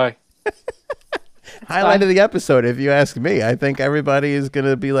you. Bye. Highlight of the episode, if you ask me. I think everybody is going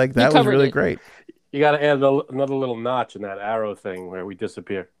to be like, that was covered really it. great. You got to add another little notch in that arrow thing where we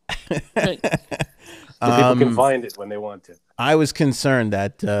disappear. Right. So people can find it when they want to. I was concerned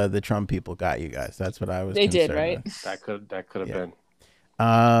that the Trump people got you guys. That's what I was They concerned did, right? with. That could have Yeah. been.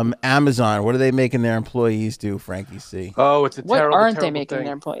 Amazon, what are they making their employees do, Frankie C? Oh, it's a What terrible, aren't they terrible making thing.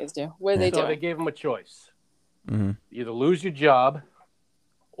 their employees do? What are they So they doing? gave them a choice. Mhm. Either lose your job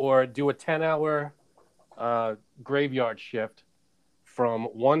or do a 10-hour graveyard shift from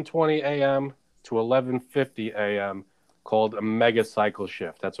 1:20 a.m. to 11:50 a.m. called a mega cycle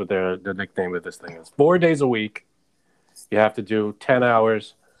shift. That's what the nickname of this thing is. 4 days a week. You have to do 10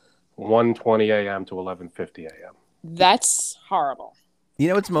 hours, 1:20 a.m. to 11:50 a.m. That's horrible. You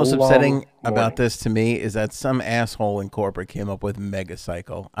know what's most A long upsetting about morning. this to me is that some asshole in corporate came up with mega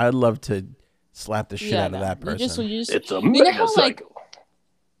cycle. I'd love to slap the shit out of that person. You just, It's a you mega know how cycle.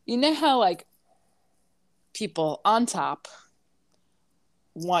 people on top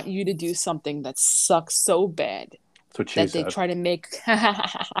want you to do something that sucks so bad That's what she that they said. try to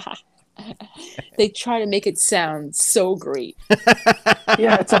make it sound so great.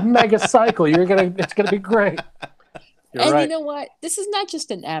 Yeah, it's a mega cycle. It's gonna be great. You're And right. you know what? This is not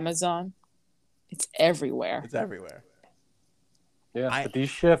just in Amazon. It's everywhere. It's everywhere. Yeah, but these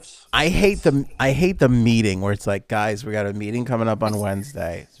shifts. I hate the meeting where it's like, guys, we got a meeting coming up on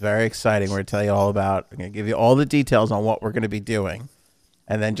Wednesday. It's very exciting. We're gonna tell you all about. We're gonna give you all the details on what we're gonna be doing,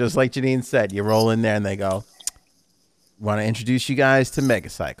 and then just like Janine said, you roll in there and they go, "Want to introduce you guys to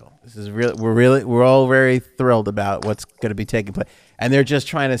Megacycle. This is real. We're all very thrilled about what's gonna be taking place." And they're just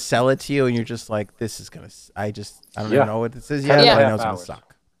trying to sell it to you, and you're just like, "This is gonna. I don't even know what this is yet, Yeah. but I know it's gonna Hours.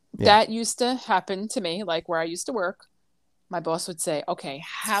 suck." Yeah. That used to happen to me, like where I used to work. My boss would say, "Okay,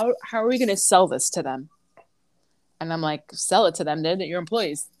 how are we going to sell this to them?" And I'm like, "Sell it to them. They're your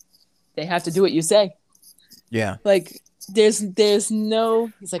employees. They have to do what you say." Yeah. Like there's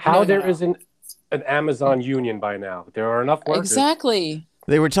no. He's like, How "No, there no." isn't an Amazon union by now? There are enough workers. Exactly.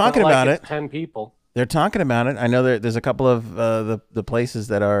 They were It's not talking like about it's it. 10 people. They're talking about it. I know there's a couple of the places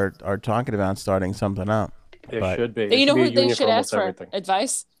that are talking about starting something up. There But- should be. And you know There who should be a they union should for ask almost for everything.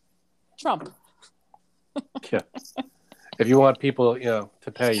 advice? Trump. Yeah. If you want people,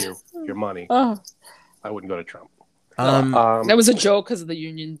 to pay you your money, Oh, I wouldn't go to Trump. that was a joke because of the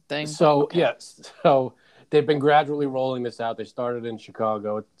union thing. So Okay. yes, so they've been gradually rolling this out. They started in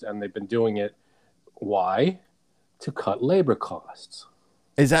Chicago, and they've been doing it. Why? To cut labor costs,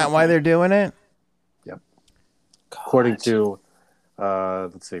 Is that why they're doing it? according to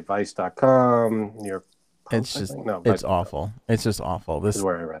let's see, Vice.com. New York It's Post, I just think. No, it's Vice.com awful. It's just awful. is This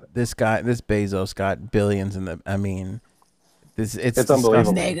where I read it. this Bezos got billions in the. I mean, it's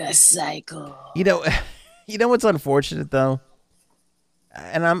unbelievable. disgusting. Mega cycle. You know what's unfortunate though,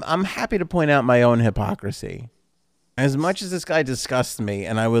 and I'm happy to point out my own hypocrisy. As much as this guy disgusts me,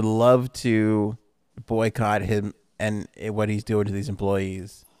 and I would love to boycott him and what he's doing to these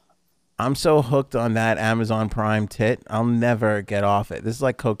employees, I'm so hooked on that Amazon Prime tit. I'll never get off it. This is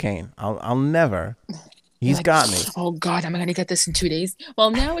like cocaine. I'll never. He's Like, got me. Oh God, am I gonna get this in 2 days?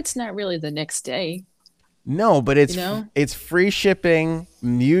 Well, now it's not really the next day. No, but it's You know? it's free shipping,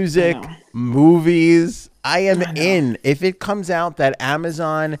 music, I know. movies. I am I know. in. If it comes out that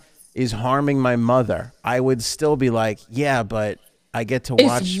Amazon is harming my mother, I would still be like, yeah, but I get to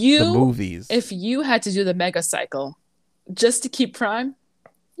watch the movies. If you had to do the mega cycle just to keep Prime,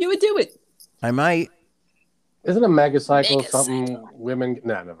 you would do it. I might. Isn't a mega cycle Mega something cycle. women?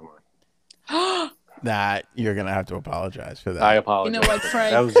 No, never mind. That you're gonna have to apologize for that. I apologize. You know what,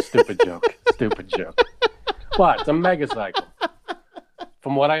 Frank? That was a stupid joke. Stupid joke. What? It's a mega cycle.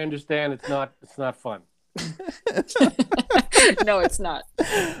 From what I understand, it's not fun. No, it's not.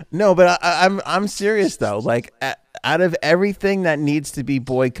 No, but I'm serious though. Like out of everything that needs to be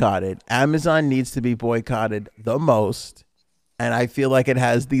boycotted, Amazon needs to be boycotted the most, and I feel like it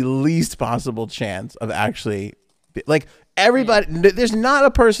has the least possible chance of actually, like everybody. There's not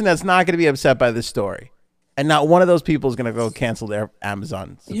a person that's not going to be upset by this story, And not one of those people is going to go cancel their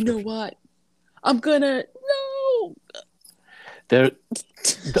Amazon You know subscription. what? I'm gonna no.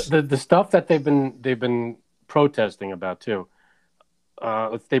 The stuff that they've been protesting about too.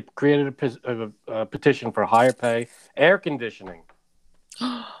 They created a petition for higher pay, air conditioning.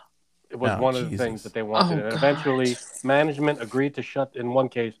 It was one of the things that they wanted, and eventually management agreed to shut. In one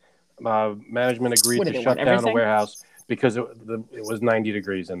case, management agreed to shut down a warehouse because it was 90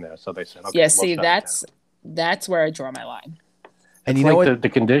 degrees in there. So they said, "Okay." Yeah, see, that's where I draw my line. And you know what? The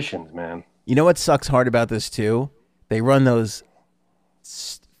conditions, man. You know what sucks hard about this too? They run those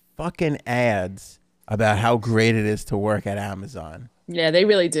fucking ads about how great it is to work at Amazon. Yeah, they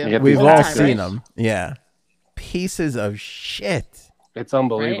really do. We've all seen them. Yeah, pieces of shit. It's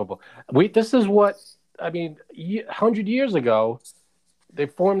unbelievable. Right? This is what I mean. 100 years ago, they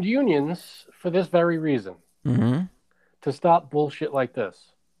formed unions for this very reason, to stop bullshit like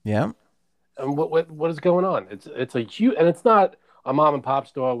this. Yeah. And what is going on? It's a huge, and it's not a mom and pop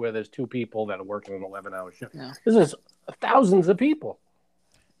store where there's two people that are working an 11-hour shift. No. This is thousands of people.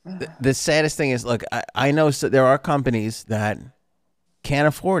 The saddest thing is, look, I know there are companies that can't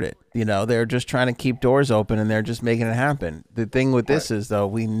afford it. You know, they're just trying to keep doors open and they're just making it happen. The thing with this is, though,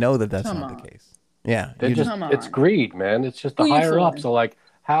 we know that that's not the case. Yeah. It's greed, man. It's just the higher ups are like,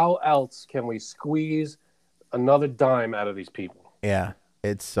 how else can we squeeze another dime out of these people? Yeah,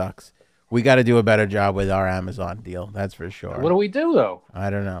 it sucks. We got to do a better job with our Amazon deal. That's for sure. What do we do, though? I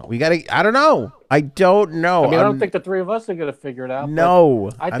don't know. I don't know. I don't know. I mean, I don't think the three of us are going to figure it out. No.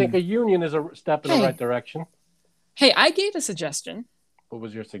 I think a union is a step in the right direction. Hey, I gave a suggestion. What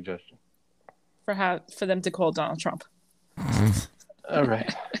was your suggestion? For them to call Donald Trump. All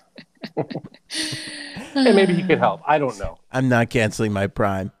right. Hey, maybe he could help. I don't know. I'm not canceling my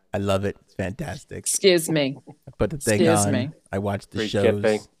Prime. I love it. It's fantastic. Excuse me. I put the thing on. I watch the shows.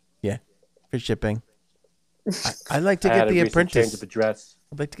 Shipping. Yeah, for shipping. I like to get The Apprentice. Change of address.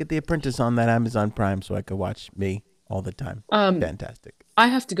 I'd like to get The Apprentice on that Amazon Prime so I could watch me all the time. Fantastic. I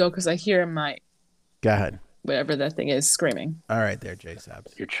have to go because I hear my. Go ahead. Whatever that thing is screaming. All right, there, Jay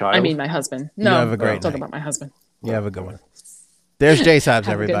Sabs. Your child. I mean, my husband. No, you have a great night. Talk about my husband. You have a good one. There's Jay Sabs,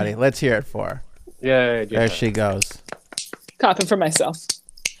 everybody. Let's hear it for her. Yeah, there she goes. Copping for myself.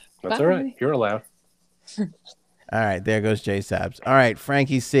 That's all right. You're allowed. All right, there goes Jay Sabs. All right,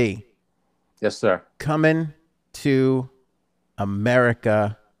 Frankie C. Yes, sir. Coming to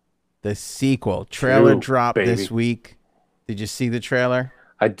America, the sequel. Trailer dropped this week. Did you see the trailer?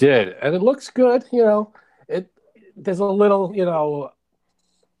 I did, and it looks good. You know, there's a little, you know,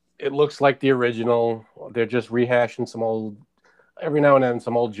 it looks like the original. They're just rehashing some old. Every now and then,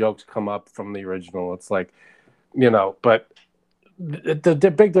 some old jokes come up from the original. It's like, you know, but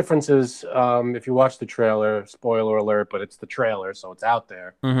the big difference is if you watch the trailer, spoiler alert, but it's the trailer, so it's out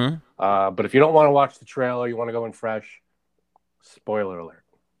there. But if you don't want to watch the trailer, you want to go in fresh, spoiler alert.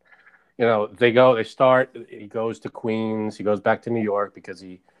 You know, they start, he goes to Queens, he goes back to New York because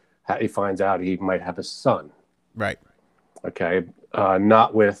he finds out he might have a son. Right. Okay.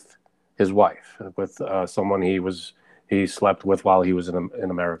 Not with his wife, with someone he slept with while he was in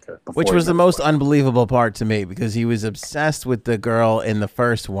America. Which was the most unbelievable part to me because he was obsessed with the girl in the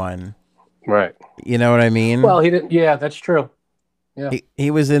first one. Right. You know what I mean? Well, he didn't. Yeah, that's true. Yeah.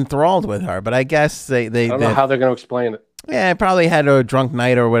 He was enthralled with her, but I guess they I don't know how they're going to explain it. Yeah, probably had a drunk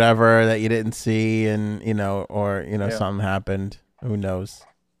night or whatever that you didn't see, and something happened. Who knows?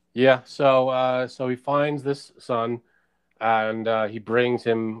 Yeah. So he finds this son, and he brings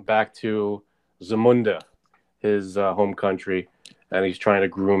him back to Zamunda, his home country, and he's trying to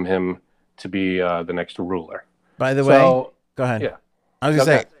groom him to be the next ruler. By the way, go ahead. Yeah. I was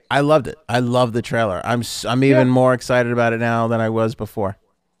gonna say I loved it. I love the trailer. I'm even more excited about it now than I was before.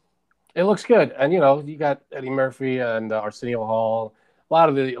 It looks good, and you got Eddie Murphy and Arsenio Hall. A lot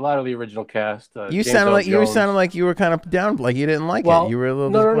of the original cast. You sounded like you were kind of down, like you didn't like it. You were a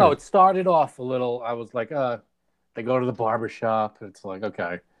little. No. It started off a little. I was like, they go to the barber shop. It's like,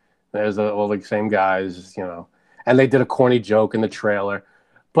 okay, there's all the same guys, and they did a corny joke in the trailer,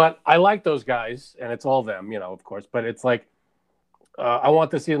 but I like those guys, and it's all them, of course. But it's like, I want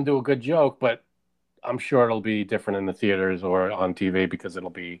to see them do a good joke, but I'm sure it'll be different in the theaters or on TV because it'll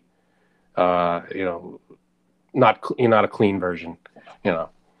be, not a clean version,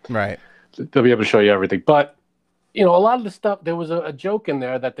 Right. They'll be able to show you everything, but a lot of the stuff, there was a joke in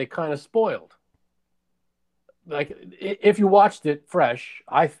there that they kind of spoiled. Like, if you watched it fresh,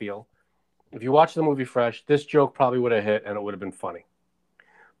 I feel, if you watched the movie fresh, this joke probably would have hit and it would have been funny.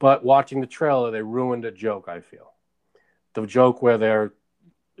 But watching the trailer, they ruined a joke, I feel. The joke where they're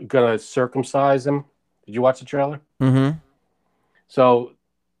going to circumcise him. Did you watch the trailer? Mm-hmm. So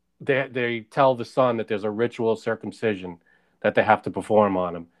they tell the son that there's a ritual circumcision that they have to perform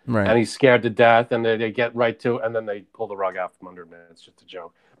on him, Right. and he's scared to death, and they get right to it, and then they pull the rug out from under him. It's just a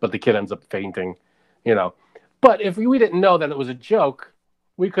joke, but the kid ends up fainting, you know. But if we didn't know that it was a joke,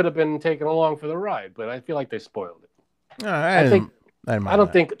 we could have been taken along for the ride. But I feel like they spoiled it. I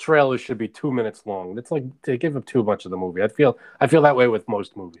don't think trailers should be 2 minutes long. It's like they give up too much of the movie. I feel that way with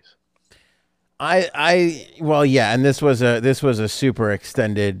most movies. Well, yeah, and this was a super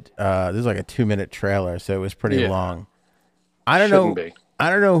extended. This is like a 2-minute trailer, so it was pretty long. I don't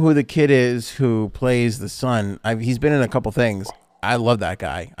know who the kid is who plays the son. He's been in a couple things. I love that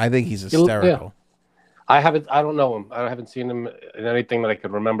guy. I think he's hysterical. I don't know him. I haven't seen him in anything that I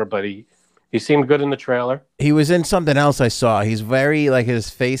could remember, but he seemed good in the trailer. He was in something else I saw. He's very, like, his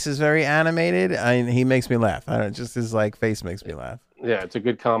face is very animated. He makes me laugh. I don't just his like face makes me laugh. Yeah, it's a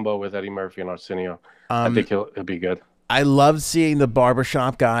good combo with Eddie Murphy and Arsenio. I think he'll be good. I love seeing the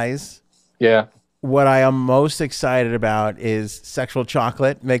barbershop guys. Yeah. What I am most excited about is Sexual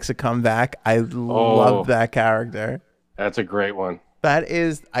Chocolate makes a comeback. I love that character. That's a great one. That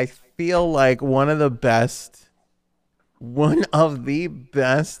is, I feel like one of the best, like,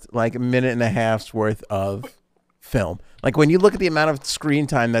 minute and a half's worth of film. Like, when you look at the amount of screen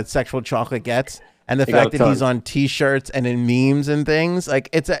time that Sexual Chocolate gets, and the fact that he's on T-shirts and in memes and things, like,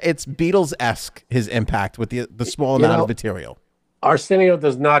 it's Beatles-esque, his impact with the small amount of material. Arsenio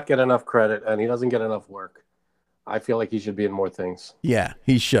does not get enough credit, and he doesn't get enough work. I feel like he should be in more things. Yeah,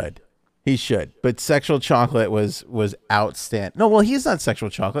 he should. He should. But Sexual Chocolate was outstanding. No, well, he's not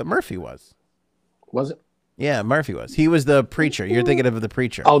Sexual Chocolate. Murphy was. Was it? Yeah, Murphy was. He was the preacher. You're thinking of the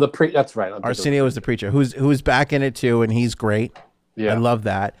preacher. Oh, that's right. Arsenio was the preacher, who's back in it too, and he's great. Yeah, I love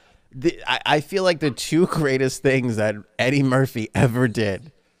that. I feel like the two greatest things that Eddie Murphy ever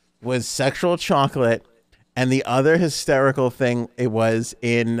did was Sexual Chocolate, and the other hysterical thing it was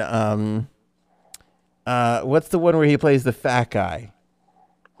in what's the one where he plays the fat guy?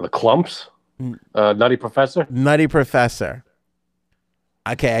 The Clumps? Nutty Professor? Nutty Professor.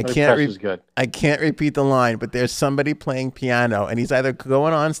 Okay, I can't repeat the line, but there's somebody playing piano, and he's either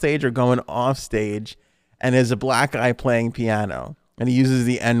going on stage or going off stage, and there's a black guy playing piano, and he uses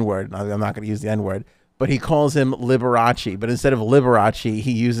the N-word. I'm not going to use the N-word, but he calls him Liberace, but instead of Liberace,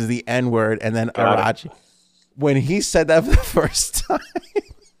 he uses the N-word and then Arachi. When he said that for the first time,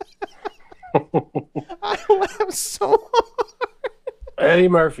 I laughed so hard. Eddie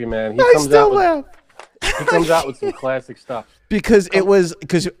Murphy, man. He comes out with some classic stuff. Because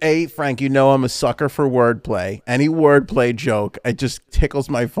Frank, you know I'm a sucker for wordplay. Any wordplay joke, it just tickles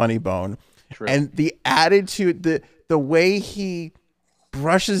my funny bone. True. And the attitude, the way he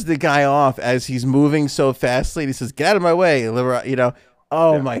brushes the guy off as he's moving so fastly, and he says, "Get out of my way," you know.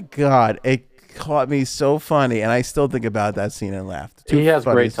 Oh my God, it caught me so funny, and I still think about that scene and laughed. He has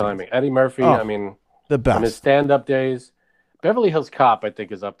great timing. Eddie Murphy, I mean, the best. On his stand-up days. Beverly Hills Cop, I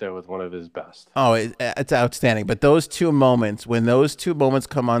think, is up there with one of his best. Oh, it's outstanding. But those two moments, when those two moments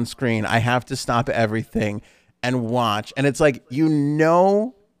come on screen, I have to stop everything and watch. And it's like, you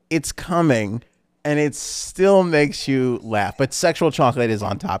know it's coming, and it still makes you laugh. But Sexual Chocolate is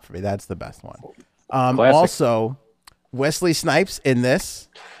on top for me. That's the best one. Also, Wesley Snipes in this.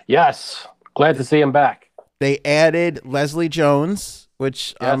 Yes. Glad to see him back. They added Leslie Jones,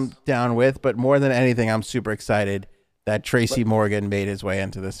 which I'm down with. But more than anything, I'm super excited that Tracy Morgan made his way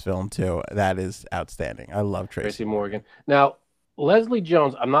into this film, too. That is outstanding. I love Tracy Morgan. Now, Leslie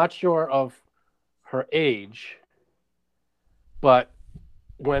Jones, I'm not sure of her age, but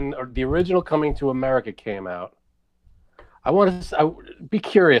when the original Coming to America came out, I be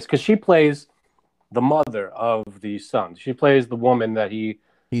curious, because she plays the mother of the son. She plays the woman that he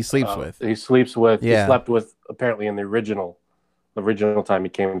sleeps with. He sleeps with. Yeah. He slept with, apparently, in the original time he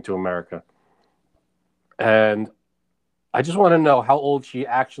came to America. And I just want to know how old she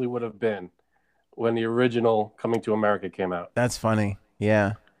actually would have been when the original Coming to America came out. That's funny.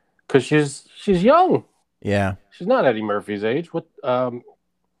 Yeah. Because she's young. Yeah. She's not Eddie Murphy's age. What was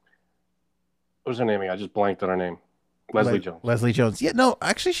her name? I just blanked on her name. Leslie Jones. Leslie Jones. Yeah, no,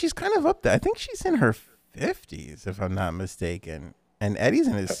 actually, she's kind of up there. I think she's in her 50s, if I'm not mistaken. And Eddie's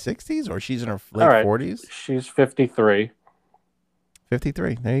in his 60s, or she's in her late 40s? She's 53.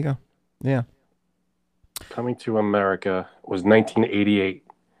 53. There you go. Yeah. Coming to America was 1988.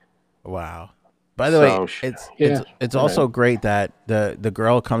 Wow. By the way, it's also great that the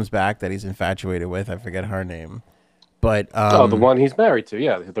girl comes back that he's infatuated with. I forget her name. But the one he's married to,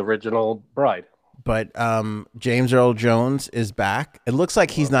 the original bride. But James Earl Jones is back. It looks like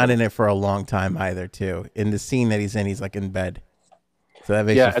he's not in it for a long time either, too. In the scene that he's in, he's like in bed. So that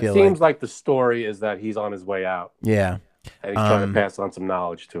makes you feel it seems like the story is that he's on his way out. Yeah. and he's trying to pass on some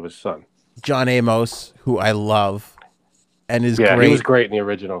knowledge to his son. John Amos, who I love, and is Yeah, great. he was great in the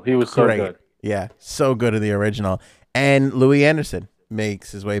original. He was so Great. good. Yeah, so good in the original. And Louis Anderson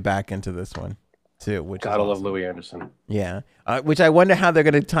makes his way back into this one too, which Gotta is love awesome. Louis Anderson. Yeah, which I wonder how they're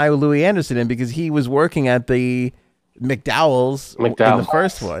going to tie Louis Anderson in, because he was working at the McDowell's in the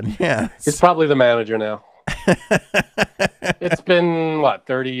first one. Yeah, He's probably the manager now. It's been, what,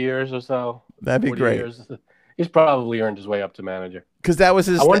 30 years or so? That'd be 40 great. years. He's probably earned his way up to manager. Because that was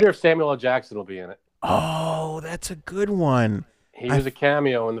his. I wonder if Samuel L. Jackson will be in it. Oh, that's a good one. He was a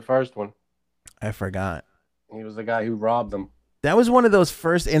cameo in the first one. I forgot. He was the guy who robbed them. That was one of those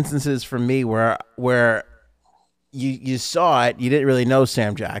first instances for me where you saw it, you didn't really know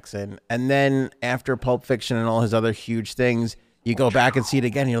Sam Jackson, and then after Pulp Fiction and all his other huge things, you go back and see it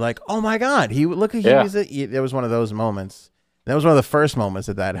again, and you're like, oh my God, he was there was one of those moments. That was one of the first moments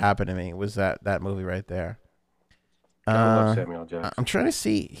that happened to me, was that movie right there. I love Samuel L. Jackson. I'm trying to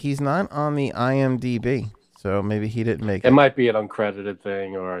see. He's not on the IMDb, so maybe he didn't make it. It might be an uncredited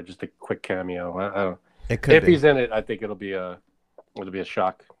thing or just a quick cameo. I don't. It could If be. he's in it, I think it'll be a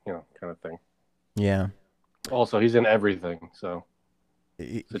shock, kind of thing. Yeah. Also, he's in everything, so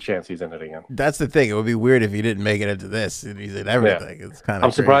there's a chance he's in it again. That's the thing. It would be weird if he didn't make it into this and he's in everything. Yeah. It's kind of.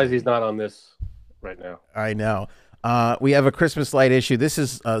 I'm surprised he's not on this right now. I know. We have a Christmas light issue. This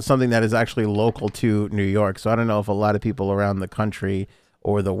is something that is actually local to New York, so I don't know if a lot of people around the country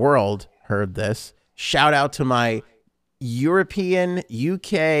or the world heard this. Shout out to my European,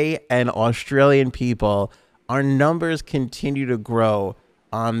 UK, and Australian people. Our numbers continue to grow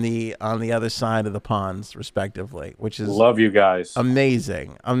on the other side of the ponds, respectively, which is love you guys.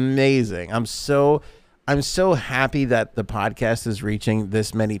 Amazing. I'm so happy that the podcast is reaching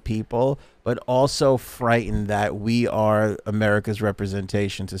this many people, but also frightened that we are America's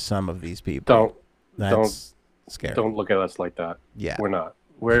representation to some of these people. That's scary. Don't look at us like that. Yeah, we're not.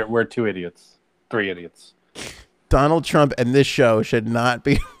 We're 2 idiots, 3 idiots. Donald Trump and this show should not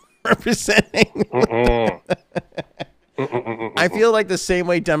be representing. I feel like the same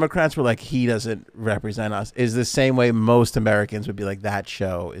way Democrats were like, he doesn't represent us, is the same way most Americans would be like, that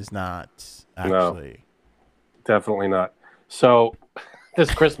show is not actually. No, definitely not. So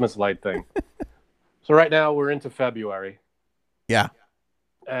this Christmas light thing. So right now we're into February. Yeah.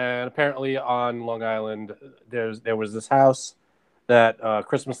 And apparently on Long Island, there was this house that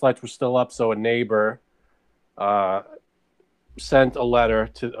Christmas lights were still up. So a neighbor sent a letter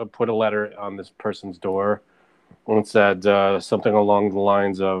put a letter on this person's door. And it said something along the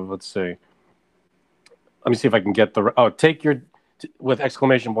lines of, let's see. Let me see if I can get with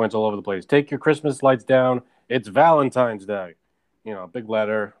exclamation points all over the place. Take your Christmas lights down. It's Valentine's Day. Big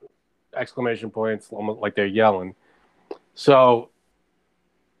letter, exclamation points, almost like they're yelling. So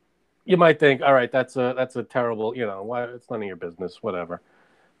you might think, all right, that's a terrible, why, it's none of your business, whatever.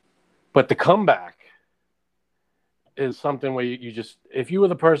 But the comeback is something where you just, if you were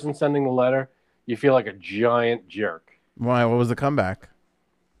the person sending the letter, you feel like a giant jerk. Why? What was the comeback?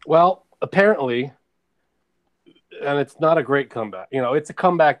 Well, apparently, and it's not a great comeback. It's a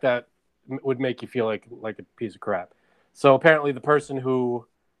comeback that would make you feel like a piece of crap. So apparently the person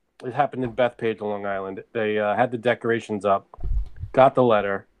it happened in Bethpage, Long Island, they had the decorations up, got the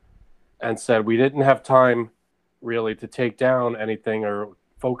letter, and said, we didn't have time really to take down anything or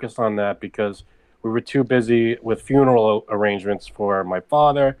focus on that because we were too busy with funeral arrangements for my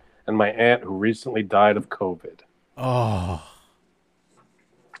father and my aunt who recently died of COVID. Oh.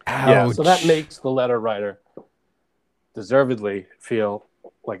 Ouch. Yeah, so that makes the letter writer deservedly feel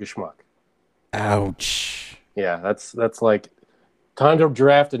like a schmuck. Ouch. Yeah, that's like, time to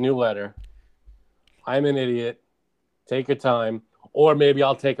draft a new letter. I'm an idiot. Take your time. Or maybe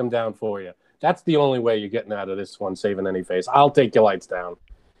I'll take them down for you. That's the only way you're getting out of this one, saving any face. I'll take your lights down.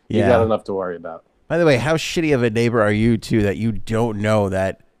 You got enough to worry about. By the way, how shitty of a neighbor are you, too, that you don't know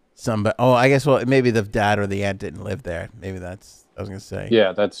that somebody... Oh, I guess, well, maybe the dad or the aunt didn't live there. Maybe that's... I was going to say.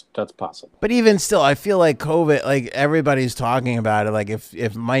 Yeah, that's possible. But even still, I feel like COVID, like everybody's talking about it. Like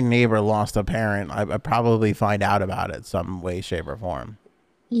if my neighbor lost a parent, I'd probably find out about it some way, shape, or form.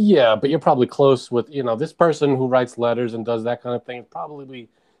 Yeah, but you're probably close with, this person who writes letters and does that kind of thing probably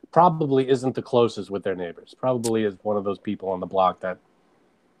isn't the closest with their neighbors. Probably is one of those people on the block that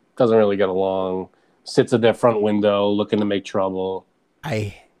doesn't really get along, sits at their front window looking to make trouble.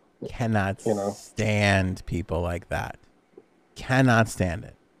 I cannot stand people like that. Cannot stand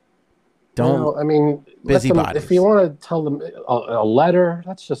it. Don't. Well, I mean, busybodies. If you want to tell them a letter,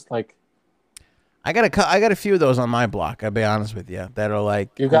 that's just like. I got a few of those on my block. I'll be honest with you, that are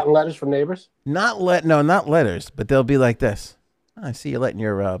like. You've gotten letters from neighbors? Not letters, but they'll be like this. I see you letting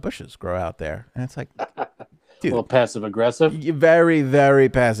your bushes grow out there, and it's like, little passive aggressive. Very, very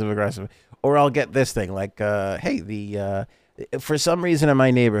passive aggressive. Or I'll get this thing like, hey, for some reason in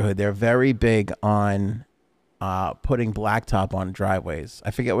my neighborhood, they're very big on putting blacktop on driveways.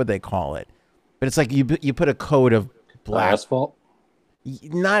 I forget what they call it, but it's like you put a coat of black Asphalt.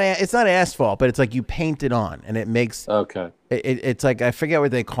 It's not asphalt, but it's like you paint it on, and it makes it's like, I forget what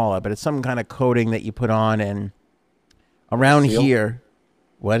they call it, but it's some kind of coating that you put on. And around here,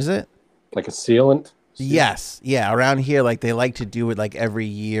 what is it? Like a sealant? Yes, yeah. Around here, like they like to do it like every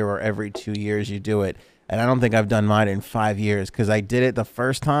year or every 2 years you do it. And I don't think I've done mine in 5 years because I did it the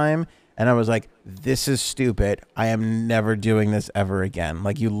first time and I was like, this is stupid. I am never doing this ever again.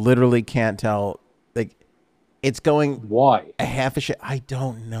 Like you literally can't tell. Like it's going why a half a shit. I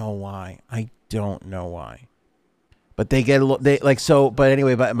don't know why. But they get but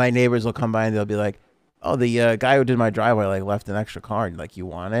anyway, but my neighbors will come by and they'll be like, oh, the guy who did my driveway like left an extra card. Like, you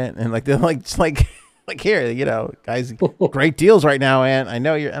want it? And like they're like, just like here, you know, guys, great deals right now, and I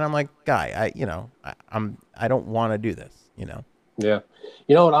know you're. And I'm like, guy, I don't want to do this, you know. Yeah,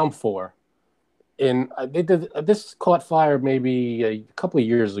 you know what I'm for. They did this caught fire maybe a couple of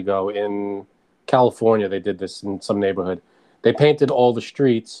years ago in California. They did this in some neighborhood. They painted all the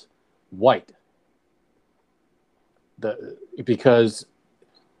streets white. Because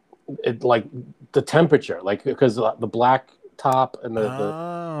it like the temperature, like because the black top and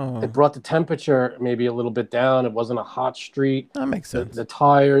it brought the temperature maybe a little bit down. It wasn't a hot street. That makes sense. The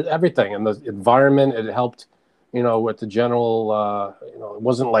tires, everything, and the environment. It helped, you know, with the general. You know, it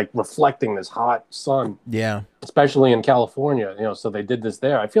wasn't like reflecting this hot sun. Yeah. Especially in California, you know. So they did this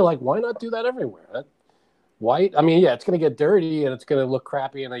there. I feel like why not do that everywhere? White. I mean, yeah, it's going to get dirty and it's going to look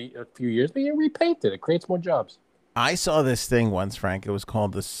crappy in a few years, but you repaint it. It creates more jobs. I saw this thing once, Frank. It was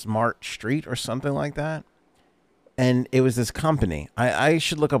called the Smart Street or something like that. And it was this company. I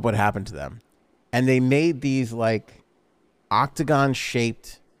should look up what happened to them. And they made these like octagon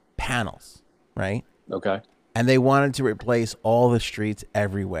shaped panels, right? Okay. And they wanted to replace all the streets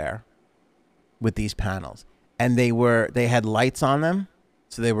everywhere with these panels. And they had lights on them.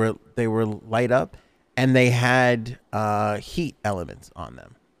 So they were light up, and they had heat elements on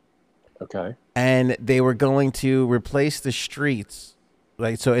them. Okay. And they were going to replace the streets.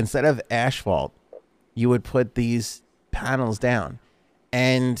 Like, so instead of asphalt, you would put these panels down,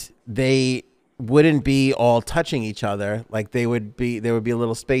 and they wouldn't be all touching each other. Like there would be a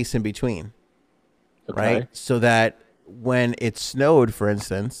little space in between. Okay. Right? So that when it snowed, for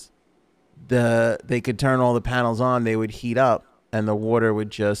instance, they could turn all the panels on, they would heat up, and the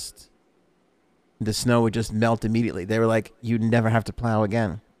snow would just melt immediately. They were like, you'd never have to plow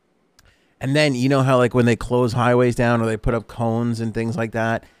again. And then, you know how like when they close highways down or they put up cones and things like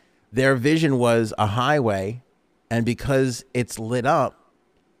that, their vision was a highway, and because it's lit up,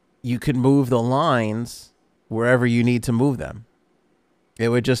 you could move the lines wherever you need to move them. It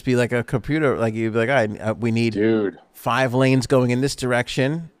would just be like a computer, like you'd be like, all right, we need 5 lanes going in this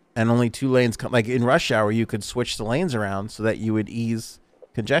direction and only 2 lanes come. Like in rush hour, you could switch the lanes around so that you would ease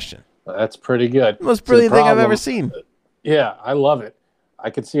congestion. That's pretty good. Most brilliant thing I've ever seen. Yeah, I love it. I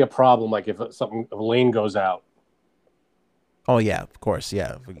could see a problem, like if a lane goes out. Oh yeah, of course,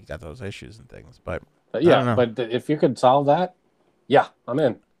 yeah. We got those issues and things, but yeah, but if you could solve that, yeah, I'm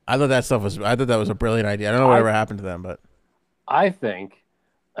in. I thought that was a brilliant idea. I don't know whatever happened to them, but I think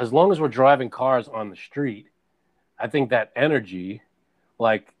as long as we're driving cars on the street, I think that energy,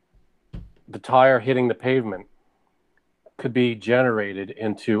 like the tire hitting the pavement, could be generated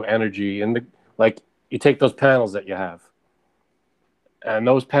into energy. And like you take those panels that you have, and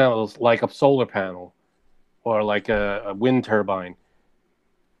those panels, like a solar panel or like a wind turbine,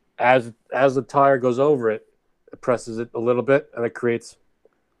 as the tire goes over it, it presses it a little bit and it creates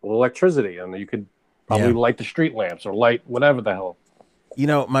electricity, and you could probably light the street lamps or light whatever the hell. You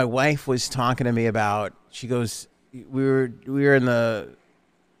know, my wife was talking to me about, she goes, we were in a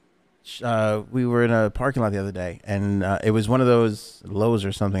parking lot the other day, and it was one of those Lowe's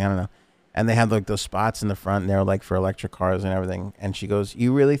or something, I don't know. And they had like those spots in the front, and they were like for electric cars and everything. And she goes,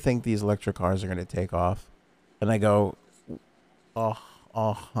 you really think these electric cars are going to take off? And I go, 100%,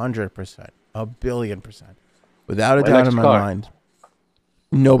 1,000,000,000%. Without a doubt in my mind,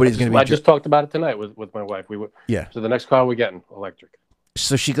 nobody's going to be. I just talked about it tonight with my wife. So the next car we're getting electric.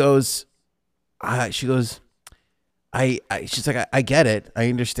 So she goes, she's like, I get it. I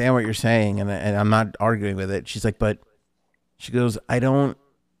understand what you're saying, and I'm not arguing with it. She's like, but she goes, I don't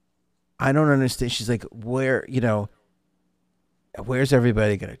understand. She's like, where's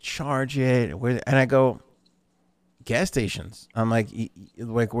everybody going to charge it? And I go, gas stations. I'm like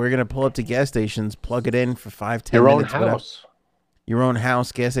we're going to pull up to gas stations, plug it in for 5-10 minutes. Your own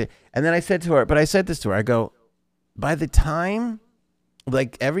house, gas station. And then I said this to her, I go, by the time,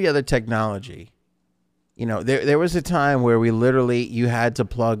 like every other technology, you know, there was a time where you had to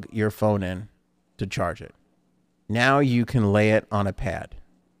plug your phone in to charge it. Now you can lay it on a pad.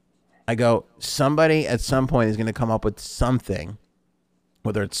 I go, somebody at some point is going to come up with something,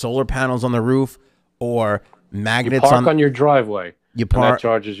 whether it's solar panels on the roof or magnets on your driveway. You and that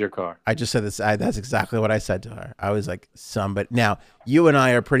charges your car. I just said this. That's exactly what I said to her. I was like, somebody. Now, you and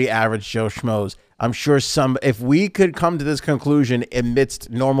I are pretty average Joe Schmoes. I'm sure if we could come to this conclusion amidst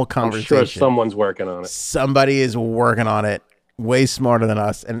normal conversation, I'm sure someone's working on it. Somebody is working on it, way smarter than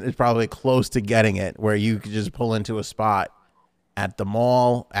us, and it's probably close to getting it, where you could just pull into a spot at the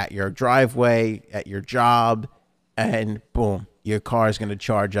mall, at your driveway, at your job, and boom, your car is going to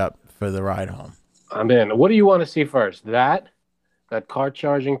charge up for the ride home. I'm in. What do you want to see first? That car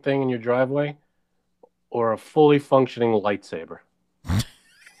charging thing in your driveway, or a fully functioning lightsaber?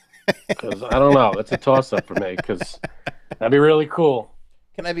 Because I don't know. It's a toss-up for me, because that'd be really cool.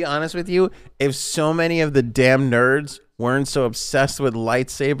 Can I be honest with you? If so many of the damn nerds weren't so obsessed with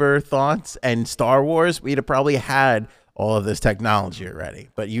lightsaber thoughts and Star Wars, we'd have probably had all of this technology already.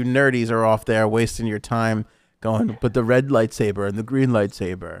 But you nerdies are off there wasting your time going, but the red lightsaber and the green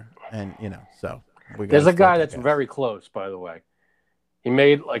lightsaber. And, you know, so. There's a guy that's very close, by the way. He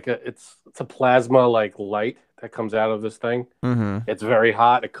made like it's a plasma like light that comes out of this thing. Mm-hmm. It's very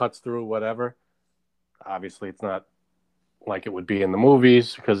hot. It cuts through whatever. Obviously, it's not like it would be in the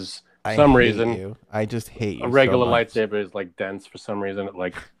movies because for some reason I just hate you. A regular lightsaber is like dense for some reason. It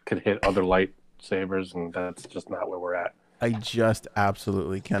like could hit other lightsabers, and that's just not where we're at. I just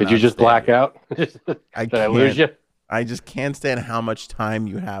absolutely cannot. Did you just black out? Did I lose you? I just can't stand how much time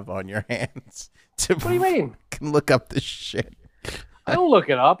you have on your hands to. What do you mean? Can look up this shit. I don't look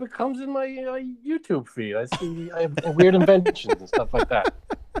it up. It comes in my YouTube feed. I have weird inventions and stuff like that.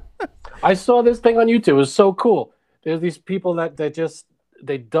 I saw this thing on YouTube. It was so cool. There's these people that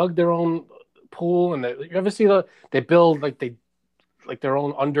they dug their own pool, and you ever see they build like their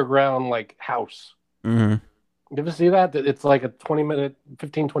own underground like house. Mm-hmm. You ever see that? It's like a 20 minute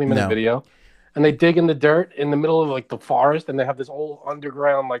video, and they dig in the dirt in the middle of like the forest, and they have this whole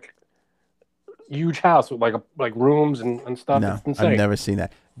underground like huge house with like rooms and stuff. No, it's insane. I've never seen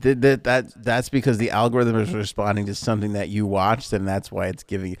that. That's because the algorithm is responding to something that you watched, and that's why it's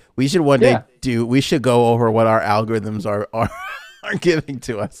giving you. We should one day we should go over what our algorithms are giving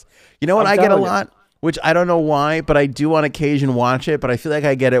to us. You know what I get a lot, which I don't know why, but I do on occasion watch it, but I feel like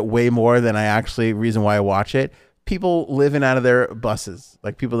I get it way more than I actually reason why I watch it. People living out of their buses,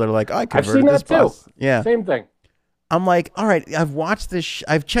 like people that are like, oh, I converted this bus. Too. Yeah, same thing. I'm like, all right, I've watched this.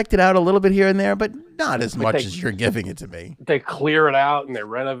 I've checked it out a little bit here and there, but not as much as you're giving it to me. They clear it out and they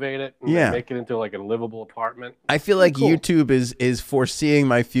renovate it and they make it into like a livable apartment. I feel like YouTube is foreseeing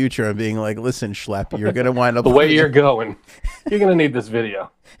my future and being like, listen, Schlepp, you're going to wind up... the way you're going, you're going to need this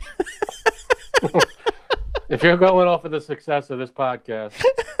video. If you're going off of the success of this podcast,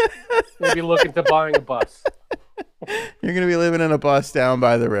 maybe look into buying a bus. You're going to be living in a bus down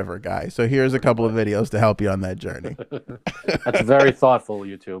by the river, guy. So here's a couple of videos to help you on that journey. That's very thoughtful,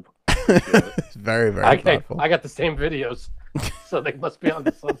 YouTube. It's very, very thoughtful. I got the same videos, so they must be on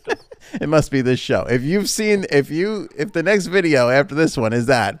to something. It must be this show. If the next video after this one is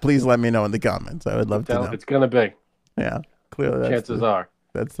that, please let me know in the comments. I would love to know. It's going to be. Yeah, clearly. Chances are.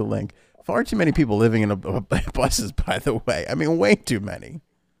 That's the link. Far too many people living in buses, by the way. I mean, way too many.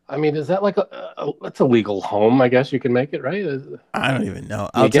 I mean, is that like that's a legal home? I guess you can make it, right? I don't even know.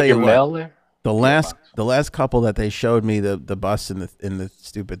 I'll tell you what. Mail there? The last couple that they showed me the bus in the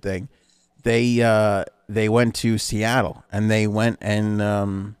stupid thing, they went to Seattle and they went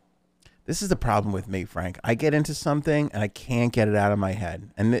and this is the problem with me, Frank. I get into something and I can't get it out of my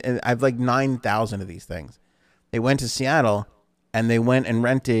head, and I've like 9,000 of these things. They went to Seattle and they went and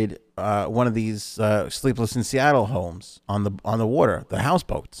rented one of these Sleepless in Seattle homes on the water, the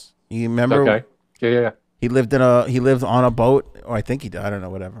houseboats. You remember? Okay. Yeah. He lived on a boat, or I think he did. I don't know.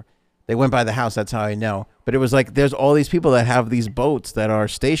 Whatever. They went by the house. That's how I know. But it was like there's all these people that have these boats that are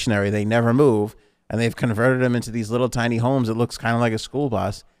stationary. They never move, and they've converted them into these little tiny homes. It looks kind of like a school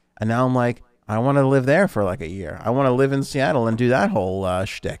bus. And now I'm like, I want to live there for like a year. I want to live in Seattle and do that whole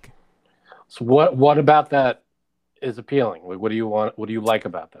shtick. So what about that is appealing? Like, what do you want? What do you like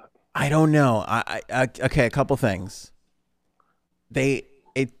about that? I don't know. Okay, a couple things. It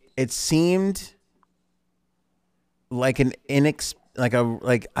seemed like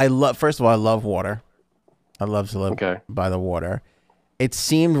I love. First of all, I love water. I love to live by the water. It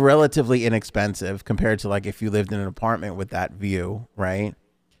seemed relatively inexpensive compared to like if you lived in an apartment with that view, right?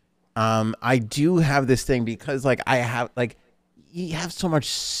 I do have this thing because like you have so much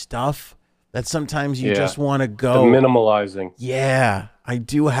stuff that sometimes you Yeah. just want to The go. minimalizing. Yeah, I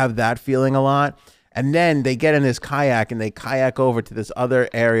do have that feeling a lot. And then they get in this kayak and they kayak over to this other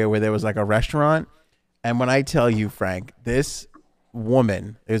area where there was like a restaurant. And when I tell you, Frank, this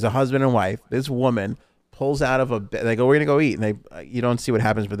woman, there's a husband and wife, this woman pulls out of they go, we're going to go eat. And you don't see what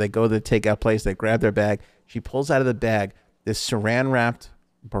happens, but they go to the takeout place. They grab their bag. She pulls out of the bag this saran wrapped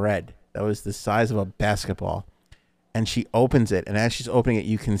bread that was the size of a basketball. And she opens it. And as she's opening it,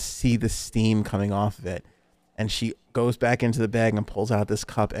 you can see the steam coming off of it. And she goes back into the bag and pulls out this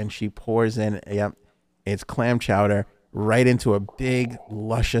cup and she pours in, it's clam chowder right into a big,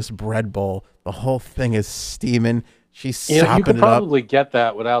 luscious bread bowl. The whole thing is steaming. She's sopping you could it up. probably get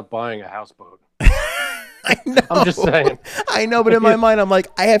that without buying a houseboat. I know. I'm just saying. I know, but in my mind, I'm like,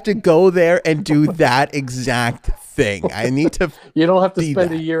 I have to go there and do that exact thing. I need to. You don't have to be spend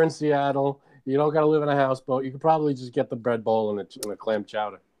that. a year in Seattle. You don't got to live in a houseboat. You could probably just get the bread bowl and a clam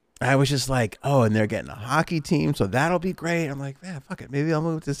chowder. I was just like, oh, and they're getting a hockey team, so that'll be great. I'm like, man, fuck it. Maybe I'll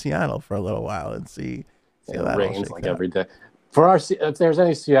move to Seattle for a little while and see how It that all rains shakes like out. every day. If there's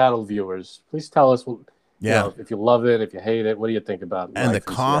any Seattle viewers, please tell us. If you love it, if you hate it, what do you think about it? And the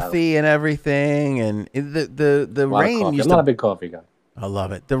coffee and everything, and the rain used I'm not a to. big coffee guy. I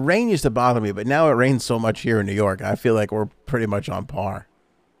love it. The rain used to bother me, but now it rains so much here in New York. I feel like we're pretty much on par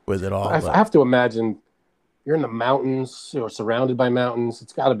with it all. I have to imagine you're in the mountains or surrounded by mountains.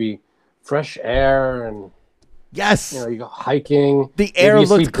 It's got to be fresh air, and yes, you go hiking. the air Maybe you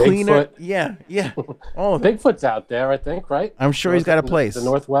see looked cleaner. Bigfoot. Yeah. Oh, Bigfoot's out there, I think, right? I'm sure he's got a place. The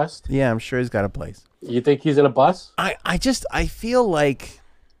Northwest. Yeah, I'm sure he's got a place. You think he's in a bus? I feel like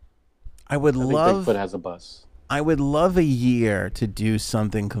I would I think love Bigfoot has a bus. I would love a year to do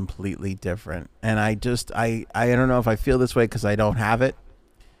something completely different. And I don't know if I feel this way because I don't have it,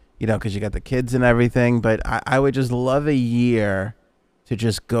 because you got the kids and everything. But I would just love a year to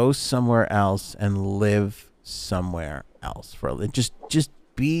just go somewhere else and live somewhere else just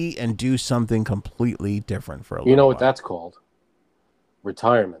be and do something completely different for a little You know while. what that's called?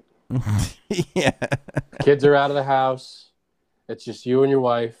 Retirement. Yeah. Kids are out of the house. It's just you and your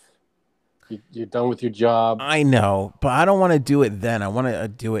wife. You're done with your job. I know, but I don't want to do it then. I want to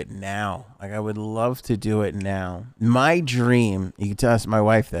do it now. Like, I would love to do it now. My dream, you can ask my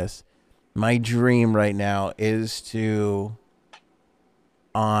wife this, my dream right now is to,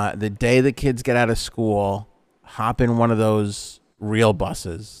 the day the kids get out of school, hop in one of those real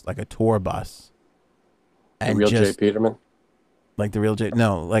buses, like a tour bus. The real Jay Peterman? Like the real Jay,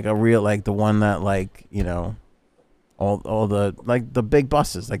 no, like a real, like the one that all the, like the big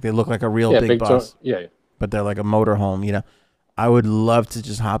buses, like they look like a real big bus. Yeah. But they're like a motorhome, I would love to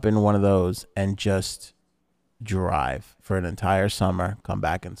just hop in one of those and just drive for an entire summer, come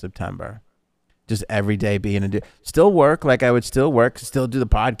back in September. Just every day still work, like I would still work, still do the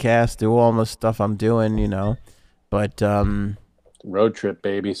podcast, do all the stuff I'm doing, But road trip,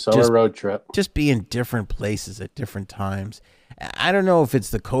 baby. Summer road trip. just be in different places at different times. I don't know if it's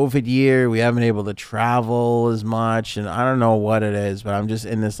the COVID year. We haven't been able to travel as much, and I don't know what it is, but I'm just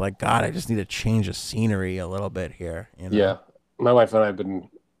in this like, God, I just need a change of scenery a little bit here. Yeah. My wife and I have been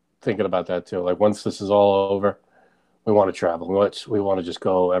thinking about that too. Like, once this is all over, we want to travel. We want to just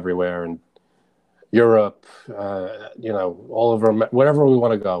go everywhere, and Europe, all over, wherever we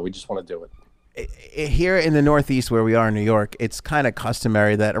want to go. We just want to do it. Here in the Northeast where we are in New York, it's kind of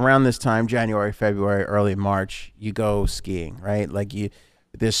customary that around this time, January, February, early March, you go skiing, right? Like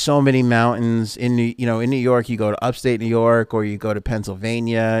there's so many mountains in New York. You go to upstate New York, or you go to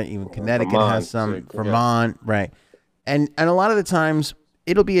Pennsylvania, even Connecticut has some, Vermont, right? And a lot of the times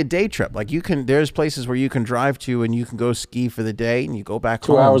it'll be a day trip. Like there's places where you can drive to and you can go ski for the day and you go back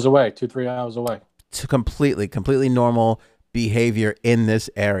 2 hours away, 3 hours away. To completely normal behavior in this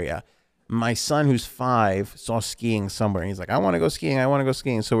area. My son, who's 5, saw skiing somewhere. He's like, I want to go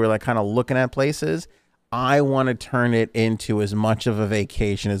skiing. So we're like kind of looking at places. I want to turn it into as much of a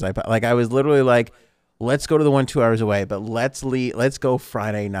vacation as I was literally like, let's go to the one 2 hours away, but let's go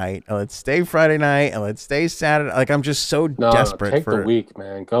Friday night. Let's stay Friday night and let's stay Saturday. Like, I'm just so desperate. Take the week,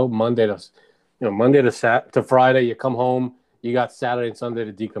 man. Go Monday to Friday. You come home. You got Saturday and Sunday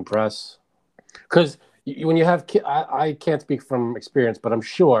to decompress. Because when you have kids, I can't speak from experience, but I'm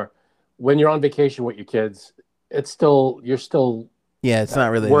sure when you're on vacation with your kids, you're still it's not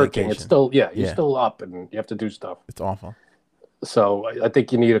really working. vacation. It's still you're still up and you have to do stuff. It's awful. So I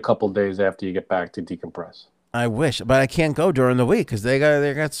think you need a couple of days after you get back to decompress. I wish, but I can't go during the week because they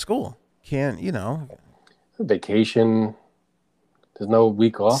got school. Can't vacation. There's no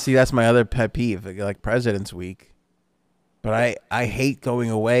week off. See, that's my other pet peeve, like President's Week. But I hate going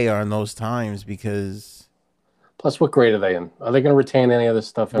away on those times because Plus, what grade are they in? Are they going to retain any of this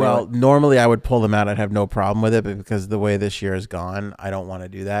stuff anyway? Well, normally I would pull them out. I'd have no problem with it, but because the way this year is gone, I don't want to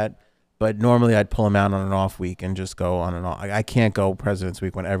do that. But normally I'd pull them out on an off week and just go on and off. I can't go President's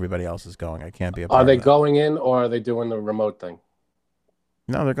Week when everybody else is going. I can't be a part Are of they that. going in or are they doing the remote thing?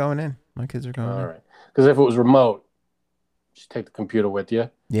 No, they're going in. My kids are going All in. right. Because if it was remote, just take the computer with you.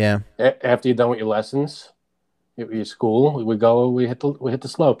 Yeah. After you're done with your lessons, your school, we hit the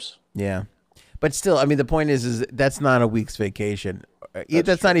slopes. Yeah. But still, I mean, the point is that's not a week's vacation. That's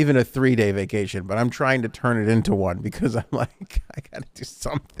true. not even a 3-day vacation, but I'm trying to turn it into one because I'm like, I got to do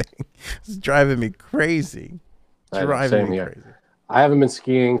something. It's driving me crazy. I know, Driving same me here. crazy. I haven't been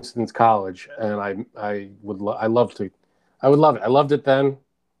skiing since college, and I would love to. I would love it. I loved it then.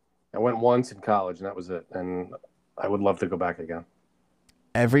 I went once in college, and that was it. And I would love to go back again.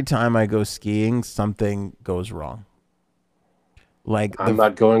 Every time I go skiing, something goes wrong. Like I'm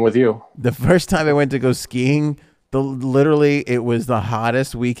not going with you. the first time I went to go skiing, literally it was the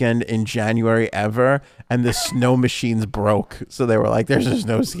hottest weekend in January ever, and the snow machines broke. So they were like, "There's just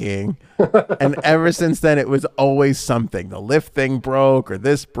no skiing." And ever since then, it was always something. The lift thing broke, or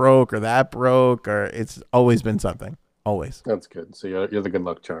this broke, or that broke, or it's always been something. Always. That's good. So you're the good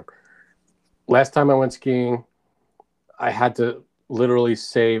luck charm. Last time I went skiing, I had to literally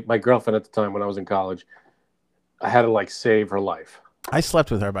save my girlfriend at the time when I was in college. I had to save her life. I slept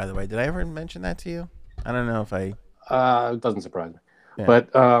with her, by the way. Did I ever mention that to you? I don't know if I. It doesn't surprise me. Yeah.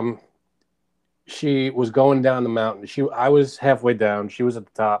 But she was going down the mountain. I was halfway down. She was at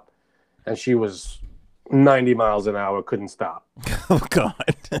the top, and she was 90 miles an hour. Couldn't stop. Oh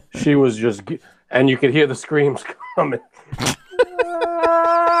God. She was just, and you could hear the screams coming.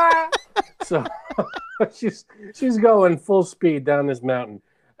 So she's going full speed down this mountain,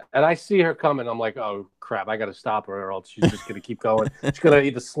 and I see her coming. I'm like, oh crap, I got to stop her, or else she's just gonna keep going. She's gonna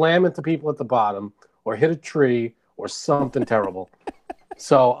either slam into people at the bottom, or hit a tree, or something terrible.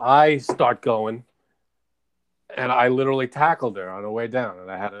 So I start going, and I literally tackled her on the way down,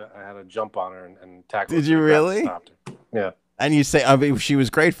 and I had to jump on her and tackle her. Did you really? Stopped her. Yeah. And you say, I mean, she was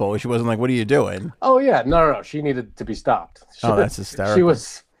grateful. She wasn't like, "What are you doing?" Oh yeah, no. She needed to be stopped. Oh, that's hysterical.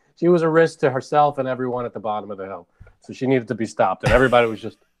 She was a risk to herself and everyone at the bottom of the hill, so she needed to be stopped, and everybody was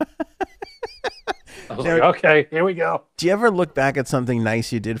just. I was like, okay, here we go. Do you ever look back at something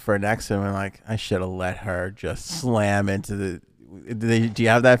nice you did for an ex and like, I should have let her just slam into the? Do you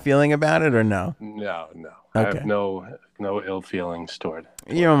have that feeling about it or no? No. Okay. I have no ill feelings toward.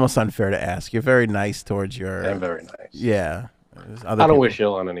 You're almost unfair to ask. You're very nice towards your. I'm very nice. Yeah. I don't wish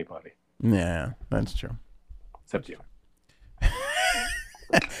ill on anybody Yeah, that's true. except you.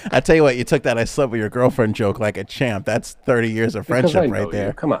 I tell you what, you took that "I slept with your girlfriend" joke like a champ. That's 30 years of Because I friendship know right you.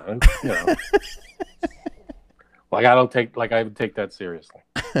 there. Come on, I would take that seriously.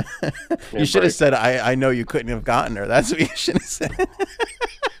 You should have said, I know you couldn't have gotten her. That's what you should have said.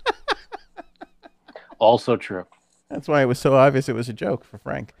 Also true. That's why it was so obvious it was a joke for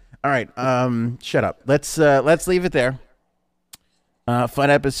Frank. All right, shut up. Let's leave it there. Fun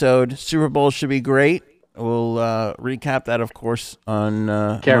episode. Super Bowl should be great. We'll recap that, of course, on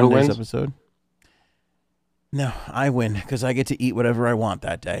Care who Monday's wins? episode. No, I win because I get to eat whatever I want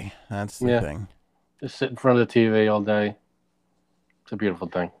that day. That's the thing. Just sit in front of the TV all day. It's a beautiful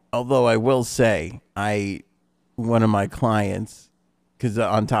thing. Although I will say, one of my clients, because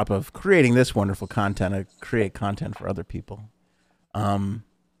on top of creating this wonderful content, I create content for other people.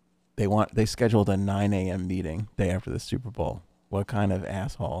 They scheduled a 9 a.m. meeting day after the Super Bowl. What kind of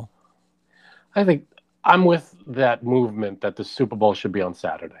asshole? I think I'm with that movement that the Super Bowl should be on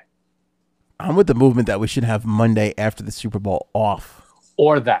Saturday. I'm with the movement that we should have Monday after the Super Bowl off.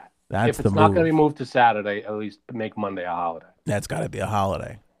 Or that. That's if the it's not move. going to be moved to Saturday, at least make Monday a holiday. That's got to be a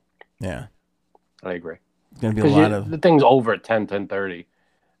holiday. Yeah. I agree. It's going to be a lot of... The thing's over at 10:30.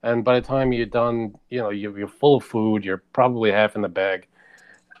 And by the time you're done, you're full of food. You're probably half in the bag.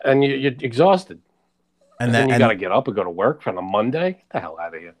 And you're exhausted. And then you got to get up and go to work on a Monday? Get the hell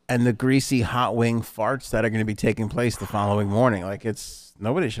out of here. And the greasy hot wing farts that are going to be taking place the following morning. Like,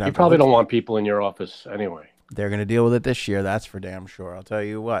 nobody should have You probably don't want people in your office anyway. They're going to deal with it this year. That's for damn sure. I'll tell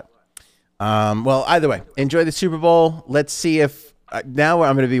you what. Well, either way, enjoy the Super Bowl. Let's see if now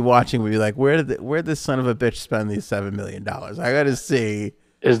I'm going to be watching. We'll be like, where did this son of a bitch spend these $7 million? I got to see.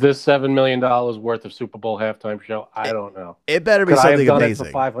 Is this $7 million worth of Super Bowl halftime show? I don't know. It better be Could something I have done amazing.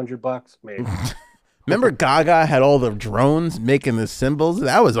 it for $500? Maybe. Remember Gaga had all the drones making the symbols?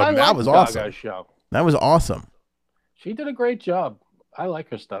 That was awesome. Gaga's show. That was awesome. She did a great job. I like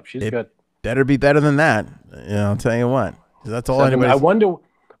her stuff. She's good. Better be better than that. I'll tell you what. 'Cause that's all anybody. I wonder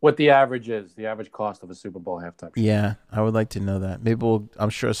what the average is, the average cost of a Super Bowl halftime show. Yeah, I would like to know that. Maybe I'm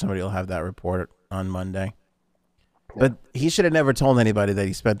sure somebody will have that report on Monday. But he should have never told anybody that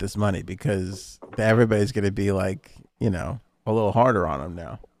he spent this money, because everybody's going to be like, a little harder on him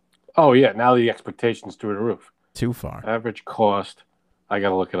now. Oh, yeah. Now the expectations through the roof. Too far. Average cost. I got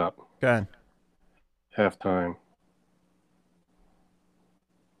to look it up. Go ahead. Halftime.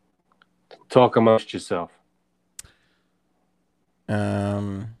 Talk amongst yourself.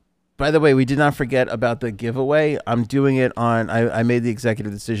 By the way, we did not forget about the giveaway. I'm doing it on, I made the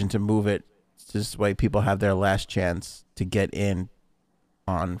executive decision to move it this way people have their last chance to get in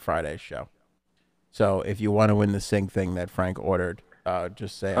on Friday's show. So if you want to win the Sync thing that Frank ordered,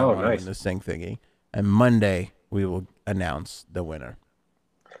 just say, I want to win the Sync thingy. And Monday, we will announce the winner.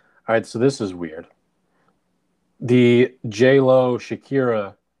 All right, so this is weird. The J-Lo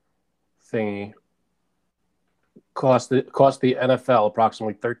Shakira thingy cost the NFL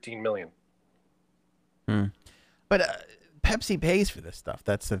approximately $13 million. But Pepsi pays for this stuff.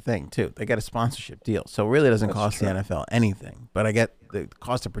 That's the thing too. They got a sponsorship deal, so it really doesn't cost the NFL anything. But I get the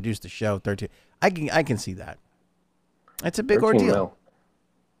cost to produce the show. 13. I can see that. It's a big ordeal. Mil.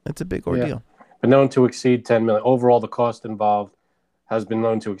 It's a big ordeal. Yeah. But known to exceed $10 million. Overall, the cost involved has been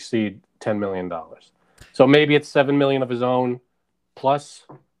known to exceed $10 million. So maybe it's $7 million of his own plus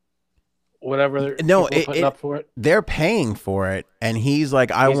whatever. No, putting up for it. They're paying for it, and he's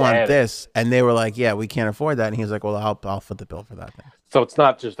like, "I want this," and they were like, "Yeah, we can't afford that," and he's like, "Well, I'll foot the bill for that thing." So it's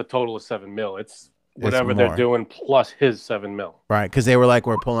not just a total of $7 million. It's whatever they're doing plus his $7 million. Right? Because they were like,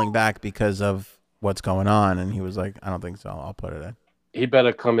 "We're pulling back because of what's going on," and he was like, "I don't think so. I'll put it in." He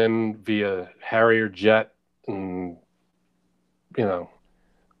better come in via Harrier jet and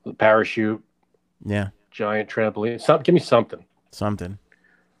parachute. Yeah. Giant trampoline. Give me something. Something.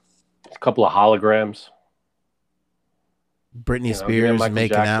 A couple of holograms. Britney Spears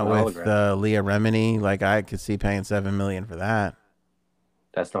making out with Leah Remini. Like, I could see paying $7 million for that.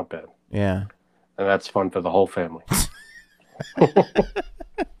 That's not bad. Yeah. And that's fun for the whole family.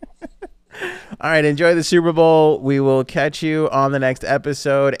 All right. Enjoy the Super Bowl. We will catch you on the next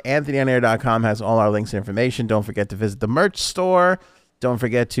episode. AnthonyOnAir.com has all our links and information. Don't forget to visit the merch store. Don't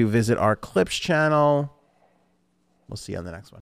forget to visit our Clips channel. We'll see you on the next one.